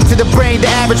ammo shot to the brain. The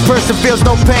average person feels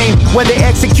no pain when they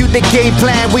execute the game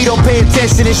plan. We don't pay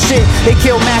attention to shit. They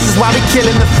kill masses while we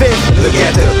killing the fifth. Look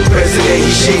at the president,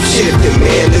 he shape-shifting,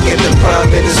 man. Look at the prime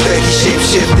minister, he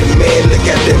shape-shifting, man. Look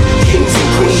at them kings and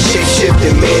queens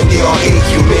shape-shifting, man. They all hate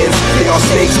humans, they all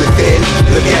snakes within.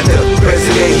 Look at the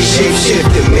president, he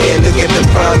shape-shifting, man. Look at the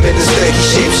prime minister, he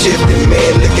shape-shifting,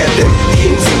 man. Look at them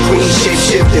kings and queens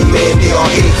shape-shifting, man. They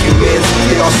all hate humans,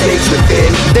 they all snakes within.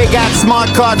 They got smart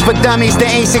cards for dummies, the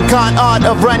ancient con art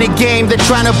of running game. They're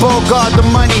trying to bogart the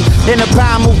money in a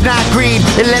power move, not greed.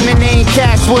 Eliminating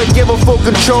cash would give a full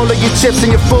control of your chips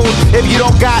and your food. If you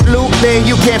don't got loot, then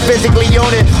you can't physically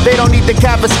own it. They don't need to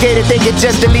confiscate it, they can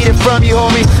just delete it from you,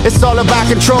 homie. It's all about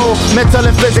control, mental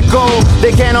and physical.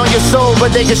 They can't own your soul, but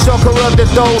they can sure corrupt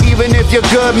it though. Even if you're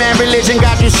good, man, religion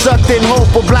got you sucked in hope.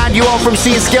 Will blind you all from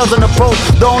seeing scales on the Pope.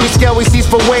 The only scale we see's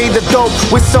for weighing the dope.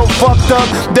 We're so fucked up,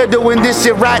 they're doing this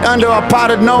shit right under our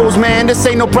potted nose, man. This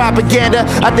ain't no propaganda.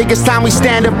 I think it's time we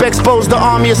stand up, expose the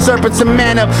army of serpents and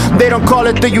man up. They don't call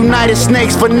it the United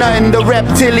Snakes for nothing. The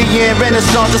reptilian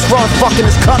renaissance, as far as fucking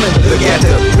is coming. Look at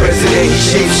the president, he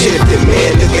shape-shifting,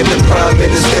 man. Look at the prime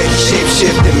minister, he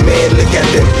shape-shifting, man. Look at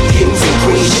them kings and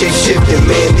queens shape-shifting,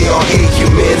 man. They all hate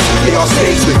humans, they all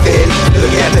snakes within.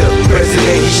 Look at the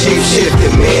president, he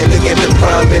shape-shifting, man. Look at the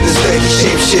prime minister, he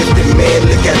shape-shifting, man.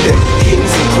 Look at them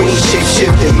kings and queens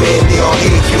shape-shifting, man. They all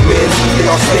hate humans, they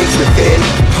all snakes within.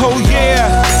 Oh yeah,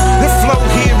 the flow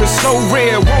here is so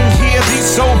rare. Won't hear these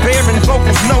soul bearing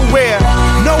vocals nowhere.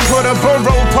 No but a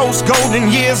borough post golden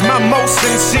years. My most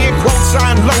sincere quotes,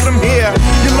 I unload them here.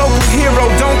 Your local hero,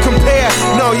 don't compare.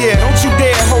 No, yeah, don't you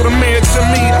dare hold a mirror to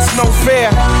me, that's no fair.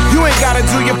 You ain't gotta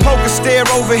do your poker stare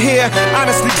over here.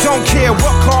 Honestly, don't care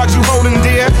what card you holding,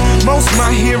 dear. Most my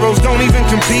heroes don't even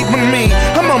compete with me.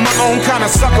 I'm on my own kind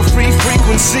of sucker-free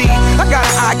frequency. I got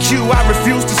an IQ I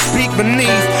refuse to speak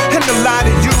beneath. And to lie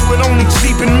to you, it only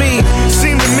cheapen me.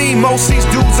 Seem to me, most these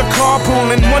dudes are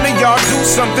carpooling. One of y'all do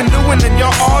something new and then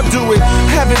y'all all do it.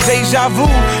 Having deja vu,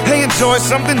 they enjoy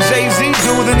something Jay-Z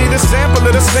do. They need a sample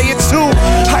of to say it too.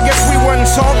 I guess we weren't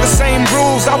taught the same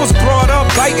rules. I was brought up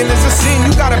biting as a sin,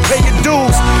 you gotta pay your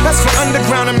dues. That's for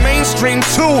underground and mainstream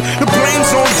too. The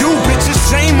blame's on you, bitches,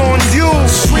 shame on you.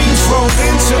 Streams roll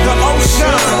into the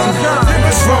ocean,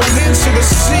 rivers roll into the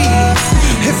sea.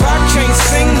 If I can't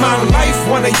sing my life,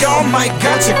 one of y'all might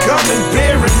got to come and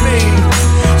bury me.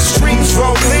 Streams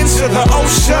roll into the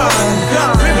ocean,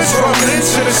 rivers roll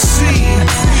into the sea.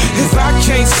 If I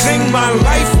can't sing my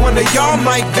life, one of y'all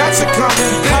might got to come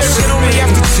and bury me. I should only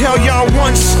have to tell y'all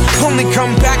once, only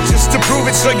come back just to prove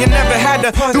it, so you never had to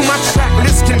do my track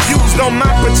list confused on my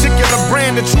particular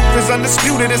brand. The truth is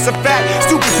undisputed, it's a fact.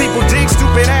 Stupid people dig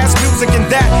stupid ass music, and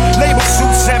that label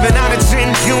suits 7 out of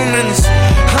 10 humans.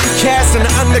 I'm casting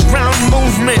the underground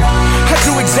movement. I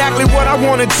do exactly what I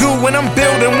wanna do when I'm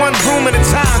building one room at a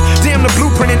time. Damn the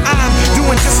blueprint, and I'm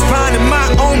doing just fine in my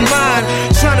own mind.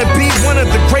 Trying to be one of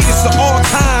the greatest of all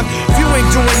time. If you ain't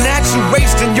doing that, you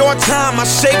wasting your time. I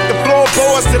shake the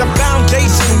floorboards to the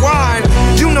foundation wide.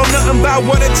 You know nothing about got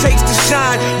what it takes to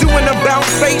shine. Doing about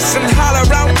face and holler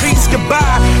out peace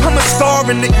goodbye. I'm a star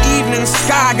in the evening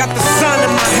sky. Got the sun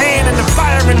in my hand and the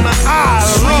fire in my eyes.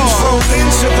 Streams roll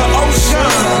into the ocean,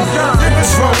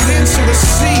 rivers roll into the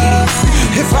sea.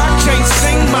 If I can't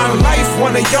sing my life,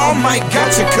 one of y'all might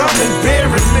got to come and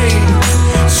bury me.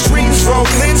 Streams roll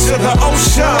into the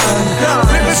ocean,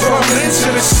 rivers roll into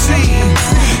the sea.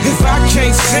 If I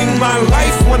can't sing my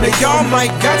life, one of y'all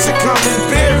might got to come and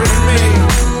bury me.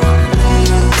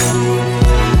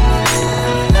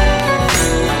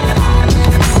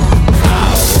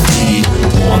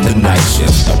 On the night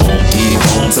shift, I won't be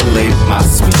home till late, my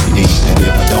sweetie. And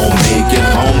if I don't make it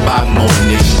home by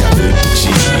morning, I could be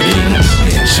cheating.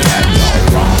 And she had me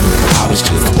all wrong. I was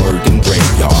just working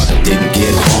graveyard. I didn't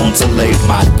get home till late,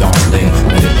 my darling.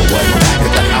 And if I wasn't back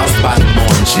at the house by the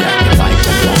morning, she acted like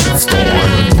a woman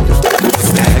scorned.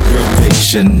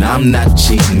 Aggravation, I'm not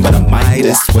cheating, but I might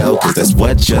as well, cause that's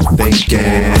what you're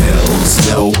thinking.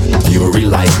 No fury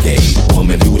like a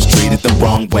woman who was treated the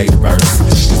wrong way first.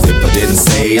 Cause if I didn't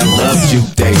say I loved you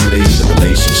daily, the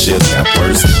relationship got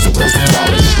worse. So where's the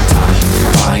quality time?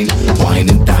 Fine, wine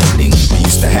and dining. We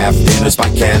used to have dinners by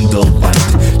candlelight.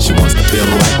 She wants to feel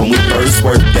like when we first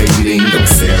were dating. The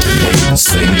serenade and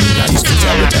sing. I used to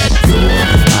tell her that you're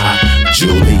my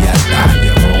Juliet, I'm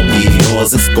your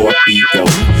Romeo's a Scorpio.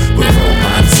 We're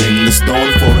romancing the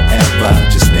storm forever.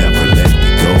 Just never let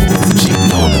me go. Cheating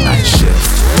on the night shift.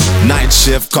 Night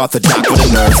shift caught the doc with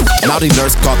a nurse. Naughty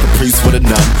nurse caught the priest with a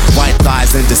nun. White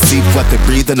lies and deceit, what they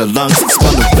breathe in the lungs.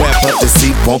 Spun the web of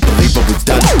deceit, won't believe what we've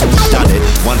done. Done it.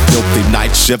 One filthy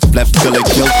night shift left feeling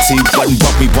guilty. Wasn't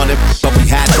what we wanted, but we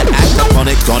had to act upon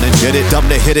it. Gone and did it. Dumb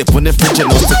to hit it when the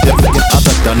original significant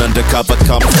other done undercover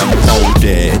comes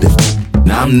unfolded.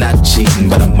 Now I'm not cheating,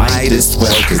 but I might as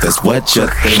well, cause that's what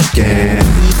you're thinking.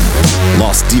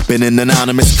 Lost deep in an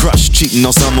anonymous crush, cheating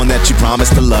on someone that you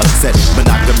promised to love. Said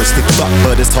monogamistic fuck,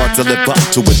 but it's hard to live up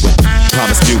to it when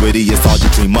promiscuity is all you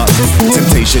dream of.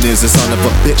 Temptation is a son of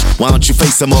a bitch. Why don't you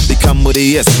face him or become what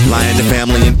he is? Lying to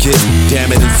family and kids.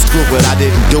 Damn it and screw it, I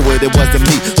didn't do it. It wasn't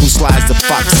me who slides the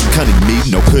fox and cunning me.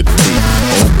 No, couldn't be.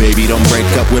 Oh baby, don't break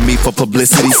up with me for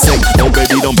publicity's sake. Oh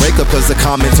baby, don't break up cause the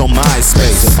comments on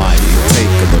MySpace. Take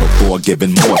a little for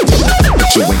giving more feeling, but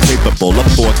you ain't capable of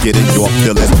forgetting your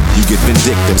feelings. You get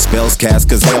vindictive, spells cast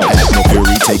cause hell had no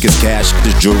fury. Take his cash,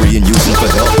 his jewelry and use him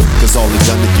for help. Cause all he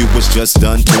done to you was just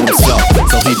done to himself.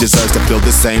 So he deserves to feel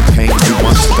the same pain you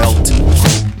once felt.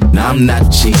 Now I'm not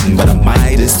cheating, but I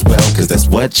might as well, cause that's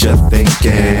what you're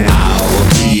thinking. I'll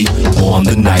be on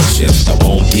the night shift, I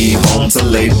won't be home till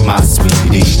late, my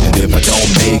sweetie. And if I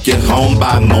don't make it home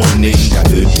by morning, I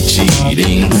could be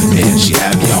cheating. And she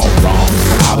had me all wrong,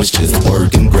 I was just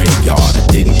working graveyard. I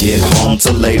didn't get home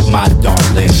till late, my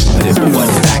darling. But if I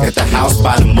wasn't back at the house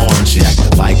by the morning, she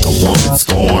acted like a woman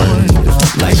scorned.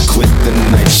 Like quit the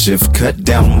night shift, cut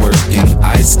down working.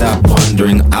 I stop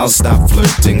wondering, I'll stop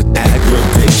flirting.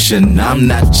 Aggravation, I'm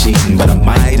not cheating, but I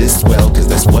might as well, cause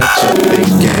that's what you're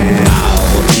thinking.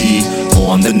 I'll be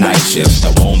on the night shift,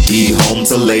 I won't be home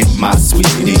till late, my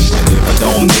sweetie. And if I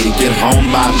don't make it home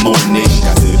by morning,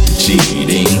 I could be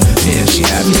cheating. And she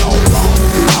had me all wrong,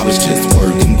 I was just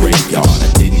working graveyard. I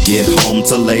didn't get home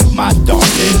till late, my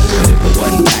darling. And if I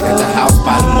wasn't back at the house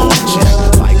by the morning, she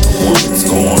acted like a woman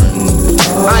scorned.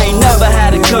 I ain't never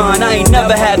had a gun, I ain't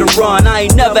never had to run. I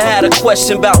ain't never had a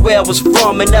question about where I was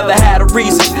from, and never had a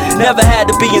reason. Never had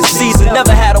to be in season,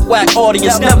 never had a whack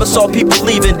audience. Never saw people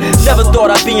leaving, never thought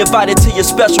I'd be invited to your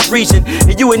special region.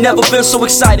 And you ain't never been so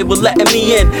excited with letting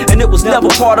me in. And it was never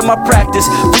part of my practice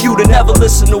for you to never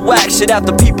listen to whack shit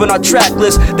after people on our track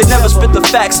list. They never spit the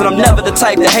facts, and I'm never the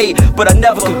type to hate, but I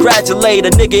never congratulate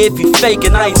a nigga if he fake.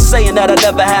 And I ain't saying that I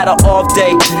never had an off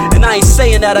day, and I ain't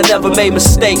saying that I never made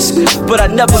mistakes, but I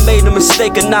never made the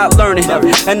mistake of not learning,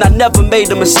 and I never made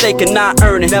the mistake of not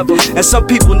earning. And some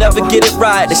people never get it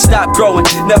right, they stop growing.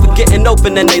 Never getting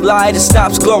open and they lie, it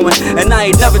stops glowing. And I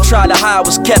ain't never tried to hide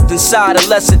what's kept inside,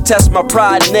 unless it tests my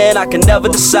pride, and then I can never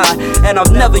decide. And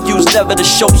I've never used never to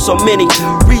show so many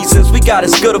reasons we got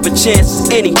as good of a chance as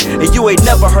any. And you ain't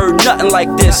never heard nothing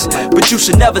like this, but you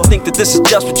should never think that this is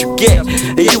just what you get.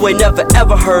 And you ain't never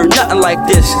ever heard nothing like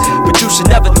this, but you should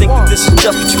never think that this is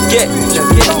just what you get.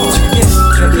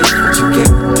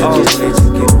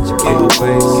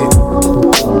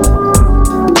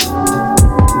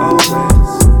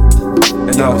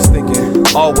 And I was thinking,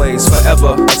 always,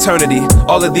 forever, eternity,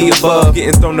 all of the above,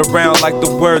 getting thrown around like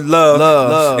the word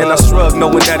love. And I shrug,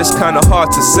 knowing that it's kinda hard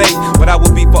to say what I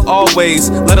will be for always,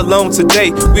 let alone today.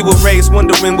 We were raised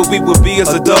wondering what we would be as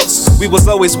adults. We was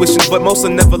always wishing, but most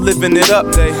are never living it up.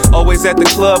 Always at the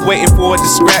club waiting for a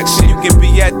distraction. You can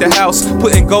be at the house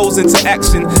putting goals into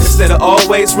action instead of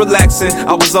always relaxing.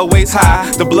 I was always high,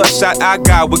 the bloodshot I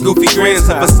got with goofy grins,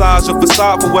 a visage or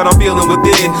facade for what I'm feeling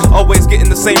within. Always getting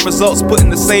the same results, putting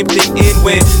the same thing in.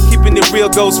 When keeping it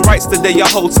real goes right, today I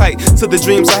hold tight to the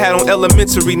dreams I had on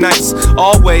elementary nights.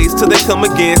 Always till they come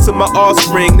again, to my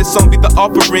offspring. This song be the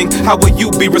offering, how will you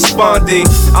be responding?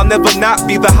 I'll never not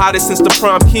be the hottest since the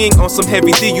prom king. On some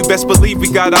heavy D, you best believe we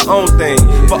got our own thing.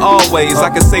 For always, I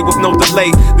can say with no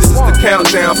delay, this is the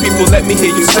countdown. People, let me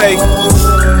hear you say.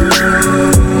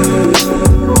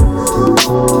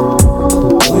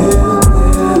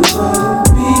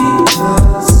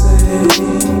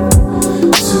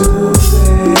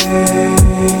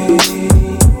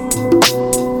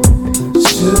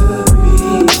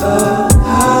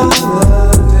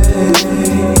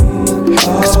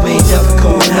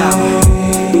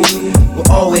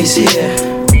 Here,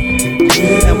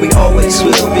 and we always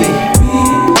will be.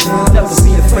 Never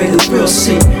be afraid of real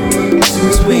scene,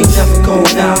 'cause we ain't never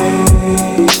going out.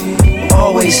 We're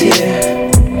always here,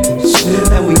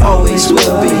 and we always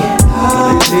will be.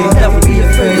 Never be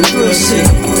afraid of real scene.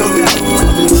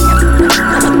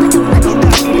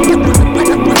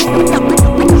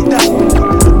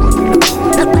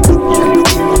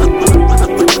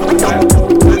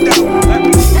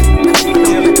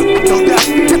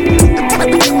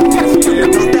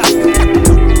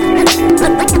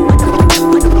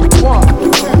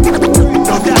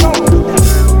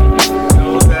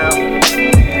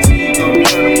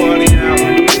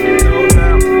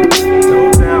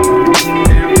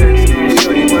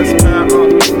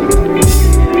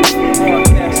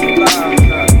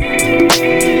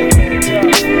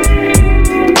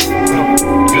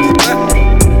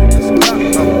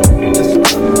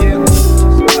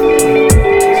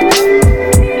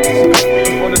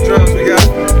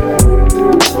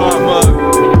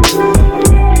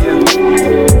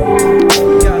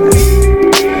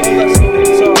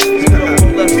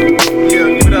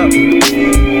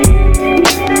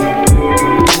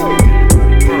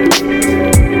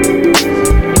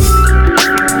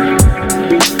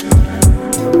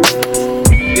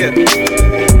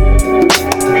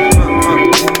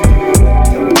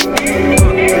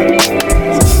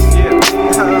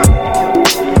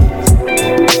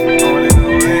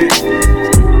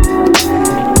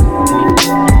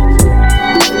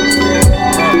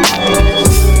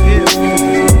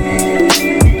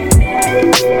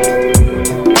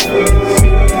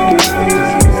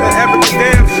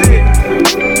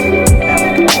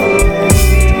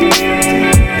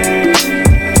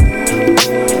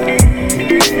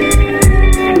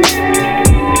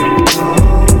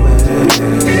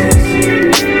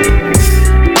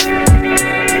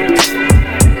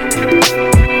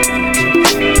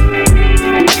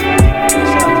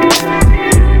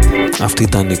 Αυτή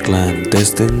ήταν η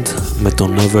Clandestine με το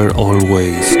Never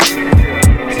Always.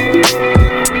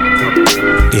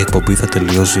 Η εκπομπή θα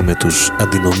τελειώσει με τους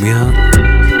Αντινομία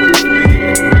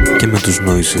και με τους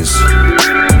Noises.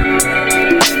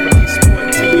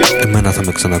 Εμένα θα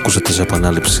με ξανακούσετε σε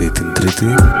επανάληψη την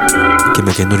Τρίτη και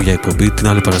με καινούργια εκπομπή την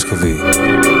άλλη Παρασκευή.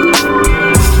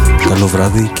 Καλό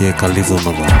βράδυ και καλή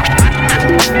εβδομάδα.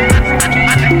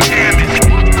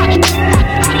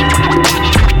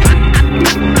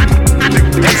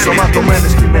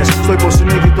 Ενσωματωμένες σκηνές στο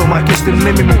υποσυνείδητο μα και στη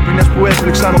μνήμη μου. Ποινές που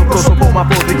έσπληξαν το πρόσωπό μου,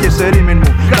 απόδικες σε ρήμην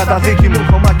μου. Καταδίκη μου,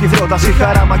 κομμά κυδρότας, η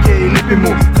χαράμα και η λύπη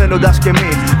μου. Φαίνοντας και μη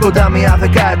κοντά μια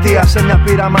δεκαετία σε μια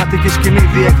πειραματική σκηνή.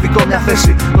 Διεκδικώ μια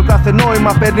θέση. Το κάθε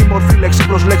νόημα παίρνει μορφή λέξη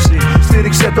προς λέξη.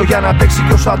 Στήριξε το για να αντέξει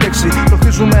κι όσο αντέξει. Το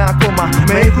χτίζουμε ακόμα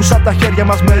με ήχους απ' τα χέρια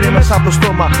μας, με ρήμες απ' το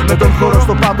στόμα. Με τον χώρο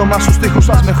στο πάτωμα, στους στίχους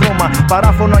σας με χρώμα.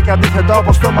 Παράφωνα και αντίθετα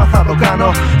όπως το μαθα το κάνω.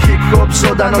 Hip hop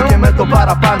ζωντανό και με το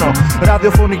παραπάνω.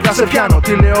 Ραδιοφωνικά σε πιάνω,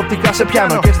 τηλεοπτικά σε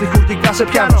πιάνω. Και στιχουργικά σε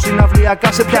πιάνω,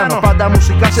 συναυλιακά σε πιάνω. Πάντα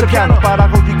μουσικά σε πιάνω,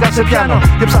 παραγωγικά σε πιάνω.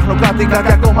 Και ψάχνω κάτι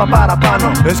ακόμα παραπάνω.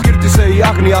 Εσκύρτησε η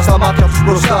άγνοια στα μάτια τους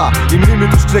μπροστά. Η μνήμη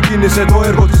τους ξεκίνησε το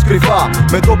έργο της κρυφά.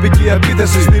 Με τοπική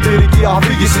επίθεση στη λυρική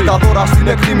αφήγηση. Τα δώρα στην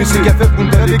εκτίμηση και φεύγουν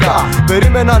τελικά.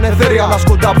 Περίμεναν εθέρια να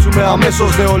σκοντάψουμε αμέσως.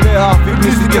 Νεολαία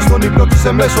αφυπνίστηκε στον ύπνο της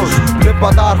εμέσως.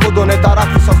 Πνεύματα αρχόντων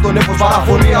εταράχθησαν στον έφος.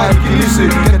 Παραφωνία εκκινήσει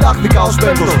και τάχθηκα ως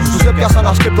πέντος. Τους έπιασαν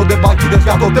να σκέπτονται παγίδες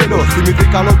για το τέλος.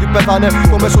 Θυμηθήκαν ότι πέθανε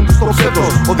το μέσον τους το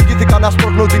ψεύδος. Οδηγήθηκαν να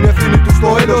σπρώχνουν την ευθύνη τους στο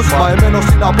έλεος. Μα εμένος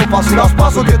στην την απόφαση να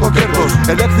σπάσω και το κέρδος.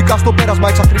 Ελέγχθηκα στο πέρασμα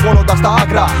εξακριβώνοντας τα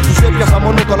άκρα. Τους έπιασα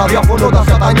μονότονα διαφωνώντας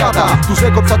για τα νιάτα. Τους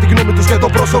έκοψα την γνώμη τους και το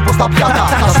πρόσωπο στα πιάτα.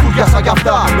 Τα σκούριασα κι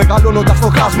αυτά, μεγαλώνοντας το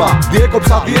χάσμα.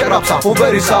 Διέκοψα, διέγραψα,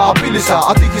 φοβέρισα, απείλησα.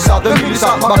 Ατύχησα, δεν μίλησα,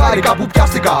 μακάρι κάπου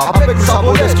πιάστηκα. Απέκρουσα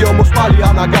πολλές και όμως πάλι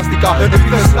αναγκάστηκα.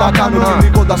 Επίθεση να κάνω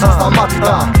κυνηγώντας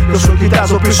ασταμάτητα. Κι όσο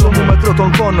κοιτάζω πίσω μου μετρώ τον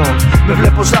πόνο. Με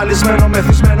βλέπω ζαλισμένο,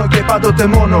 μεθυσμένο και πάντοτε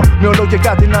μόνο. Με όλο και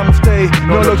κάτι να μου φταίει,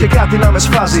 με όλο και κάτι να με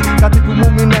σφάζει. Κάτι που μου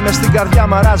μείνε μες στην καρδιά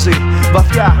μαράζει.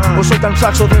 Βαθιά, όσο όταν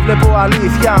ψάξω δεν βλέπω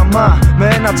αλήθεια. Μα με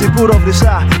ένα τσιπούρο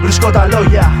βρυσά βρίσκω τα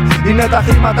λόγια. Είναι τα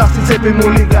χρήματα στη τσέπη μου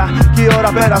λίγα. Και η ώρα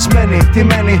περασμένη, τι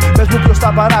μένει. Πες μου ποιος τα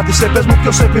παράτησε, πες μου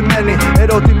ποιος επιμένει.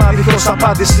 Ερώτημα δίχως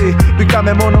απάντηση.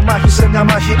 Μπήκαμε μόνο μάχη σε μια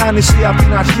μάχη άνηση απ'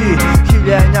 την αρχή.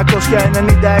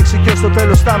 1996 και στο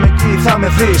τέλος θα με εκεί, θα με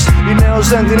δεις. Είναι ο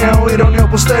Ζεν, είναι ο ήρωνη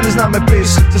όπως θέλεις να με πεις.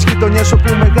 Στις γειτονιές όπου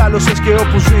μεγάλωσες και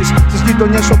όπου ζεις. Στις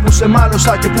γειτονιές όπου σε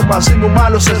μάλωσα και που μαζί μου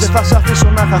μάλωσες. Δεν θα σε αφήσω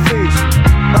να χαθείς.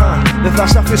 Δεν θα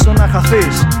σε αφήσω να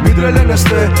χαθείς. Μην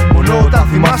τρελαίνεστε, μόνο όταν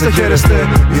θυμάστε χαίρεστε.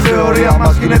 Η θεωρία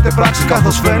μας γίνεται πράξη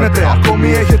καθώς φαίνεται. Ακόμη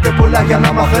έχετε πολλά για να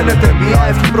μαθαίνετε. Μια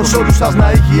ευχή προς όλους σας να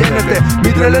υγιένετε.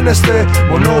 Μην τρελαίνεστε,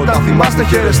 μόνο όταν θυμάστε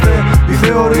χαίρεστε. Η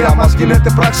θεωρία μας γίνεται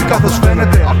πράξη καθώς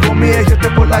φαίνεται. Ακόμη έχετε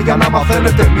πολλά για να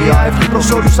μαθαίνετε. Μια ευχή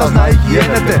προς όλους σας να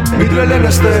υγιένετε. Μην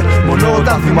τρελαίνεστε, μόνο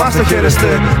όταν θυμάστε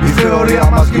χαίρεστε. Η θεωρία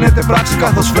μας γίνεται πράξη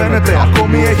καθώς φαίνεται.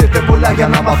 Ακόμη έχετε πολλά για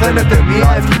να μαθαίνετε. Μια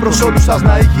ευχή προς όλους σας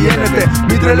να υγιένετε.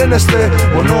 Μην τρελαίνεστε,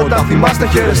 μόνο όταν θυμάστε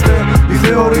χαίρεστε. Η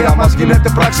θεωρία μας γίνεται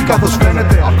πράξη καθώς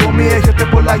φαίνεται. Ακόμη έχετε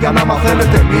πολλά για να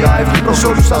μαθαίνετε. Μια ευχή προς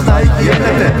όλους σας να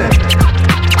υγιένετε.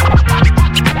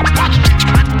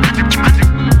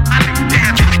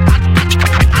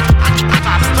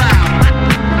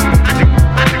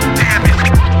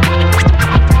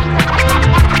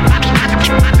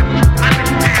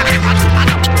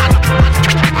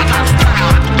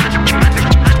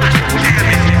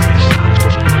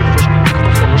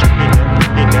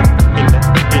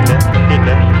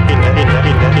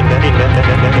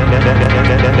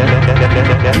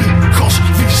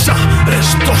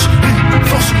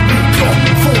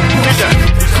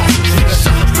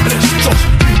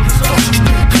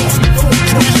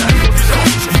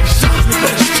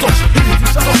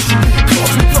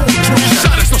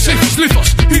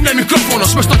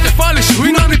 Μες στο κεφάλι σου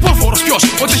είναι ανυπόφορος ποιος.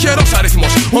 Ο τυχερός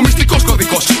αριθμός, ο μυστικός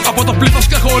κωδικός. Από το πλήθος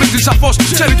ξεχωρίζει σαφώς.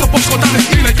 Ξέρει το πως σκοτάδι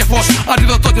είναι και φως.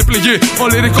 Αντιδοτό και πληγή, ο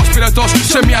λυρικός πυρετός.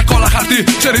 Σε μια κόλλα χαρτί,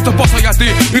 ξέρει το πως το γιατί.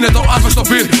 Είναι το άβες στο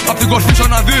πυρ, απ' την κορφή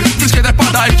στον αδύρ. Βρίσκεται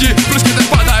πάντα εκεί, βρίσκεται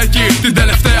πάντα εκεί. Την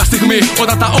τελευταία στιγμή,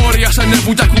 όταν τα όρια σε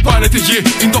ανέβουν και ακουπάνε τη γη.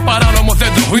 Είναι το παράνομο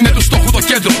δέντρο, είναι του στόχου το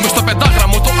κέντρο. Μες στο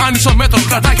πεντάγραμμο, το άνισο μέτρο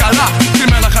κρατάει καλά.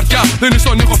 Κρυμμένα χαρτιά, δεν είναι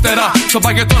στον ήχο φτερά. Στο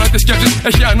παγετώνα τη σκέψη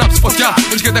έχει ανάψει φωτιά.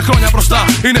 Βρίσκεται χρόνια μπροστά,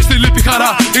 είναι στη λύπη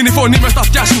χαρά. Είναι η φωνή μες στα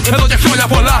αυτιά σου, εδώ και χρόνια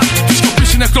πολλά. Τη σκοπή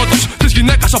είναι κρότος, τη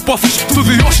γυναίκα ο πόθος. Του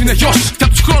διός είναι γιος, και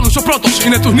απ' τους χρόνους ο πρώτος.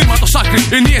 Είναι του νήματος άκρη,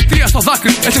 είναι η αιτία στο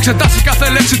δάκρυ. Έχει εξετάσει κάθε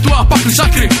λέξη του απ' άκρη σ'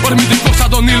 άκρη. Ορμητικός σαν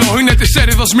τον ήλιο, είναι τη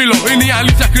έρηδος μήλο. Είναι η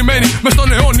αλήθεια κρυμμένη μες στον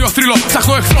αιώνιο θρύλο.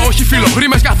 Ψάχνω εχθρό, όχι φίλο,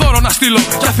 ρήμες για δώρο να στείλω.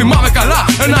 Και αν θυμάμαι καλά,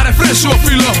 ένα ρεφρέ σου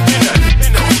οφείλω.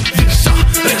 Είναι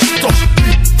δυσαρεστός,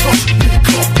 μικρός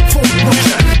μικρόφωνος.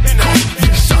 Είναι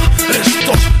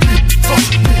δυσαρεστός, μικρός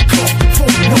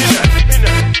μικρόφωνος.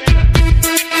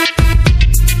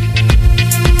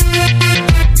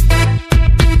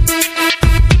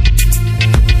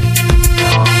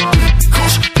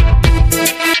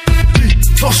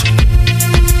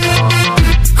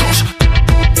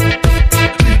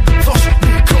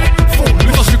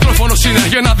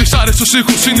 Στους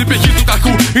ήχους είναι η πηγή του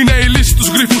κακού. Είναι η λύση τους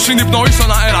γρίφους, είναι η πνοή στον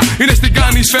αέρα. Είναι στην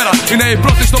κάνη η σφαίρα, είναι η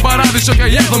πρώτη στον παράδεισο και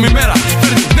η 7η μέρα.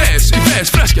 Φέρνει νέες ιδέες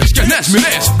φρέσκες και νέες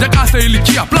μηνές. Για κάθε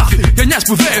ηλικία πλάθη, γενιές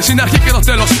σπουδαίες. Είναι αρχή και το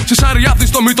τέλος. Σε σαριάδι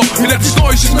στο μύτο, είναι της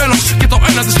νόησης μέλος. Και το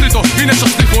ένα της τρίτο, είναι στο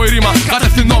στίχο η ρήμα.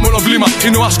 Κατευθυνόμενο βλήμα,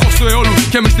 είναι ο ασκός του αιώλου.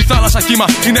 Και μες στη θάλασσα κύμα,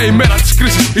 είναι η μέρα της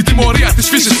κρίσης. Η τιμωρία της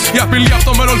φύσης, η απειλή από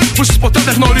το μέλλον που εσείς ποτέ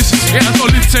δεν γνωρίσεις. Η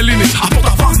Ανατολή της Ελλήνης, από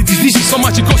τα βάθη της δύσης. Το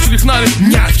μαγικό σου λιχνάρι,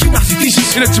 μια ευχή να ζητήσεις.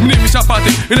 Είναι της μνήμης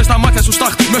απάτη, είναι στα μάτια σου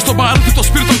στάχτη. Μες στο παρούτι το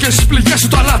σπίρτο και στις πληγές σου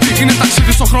το αλάτι. Είναι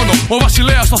ταξίδι στον χρόνο, ο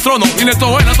βασιλέας στο θρόνο. Είναι το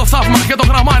ένα το θαύμα και το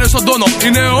γραμμάριο στον τόνο.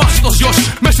 Είναι ο άσυτος γιος,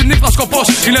 μες στη νύχτα σκοπός.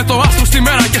 Είναι το άστρο στη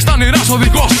μέρα και στα νηράς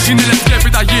οδηγός. Είναι λευκή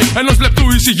επιταγή, ενός λεπτού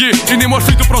η σιγή. Είναι η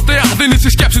μορφή του πρωτέα, δίνει στη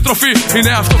σκέψη τροφή.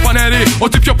 Είναι αυτό πανερή,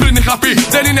 ότι πιο πριν είχα πει.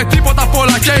 Δεν είναι τίποτα απ'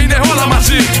 όλα και είναι όλα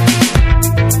μαζί.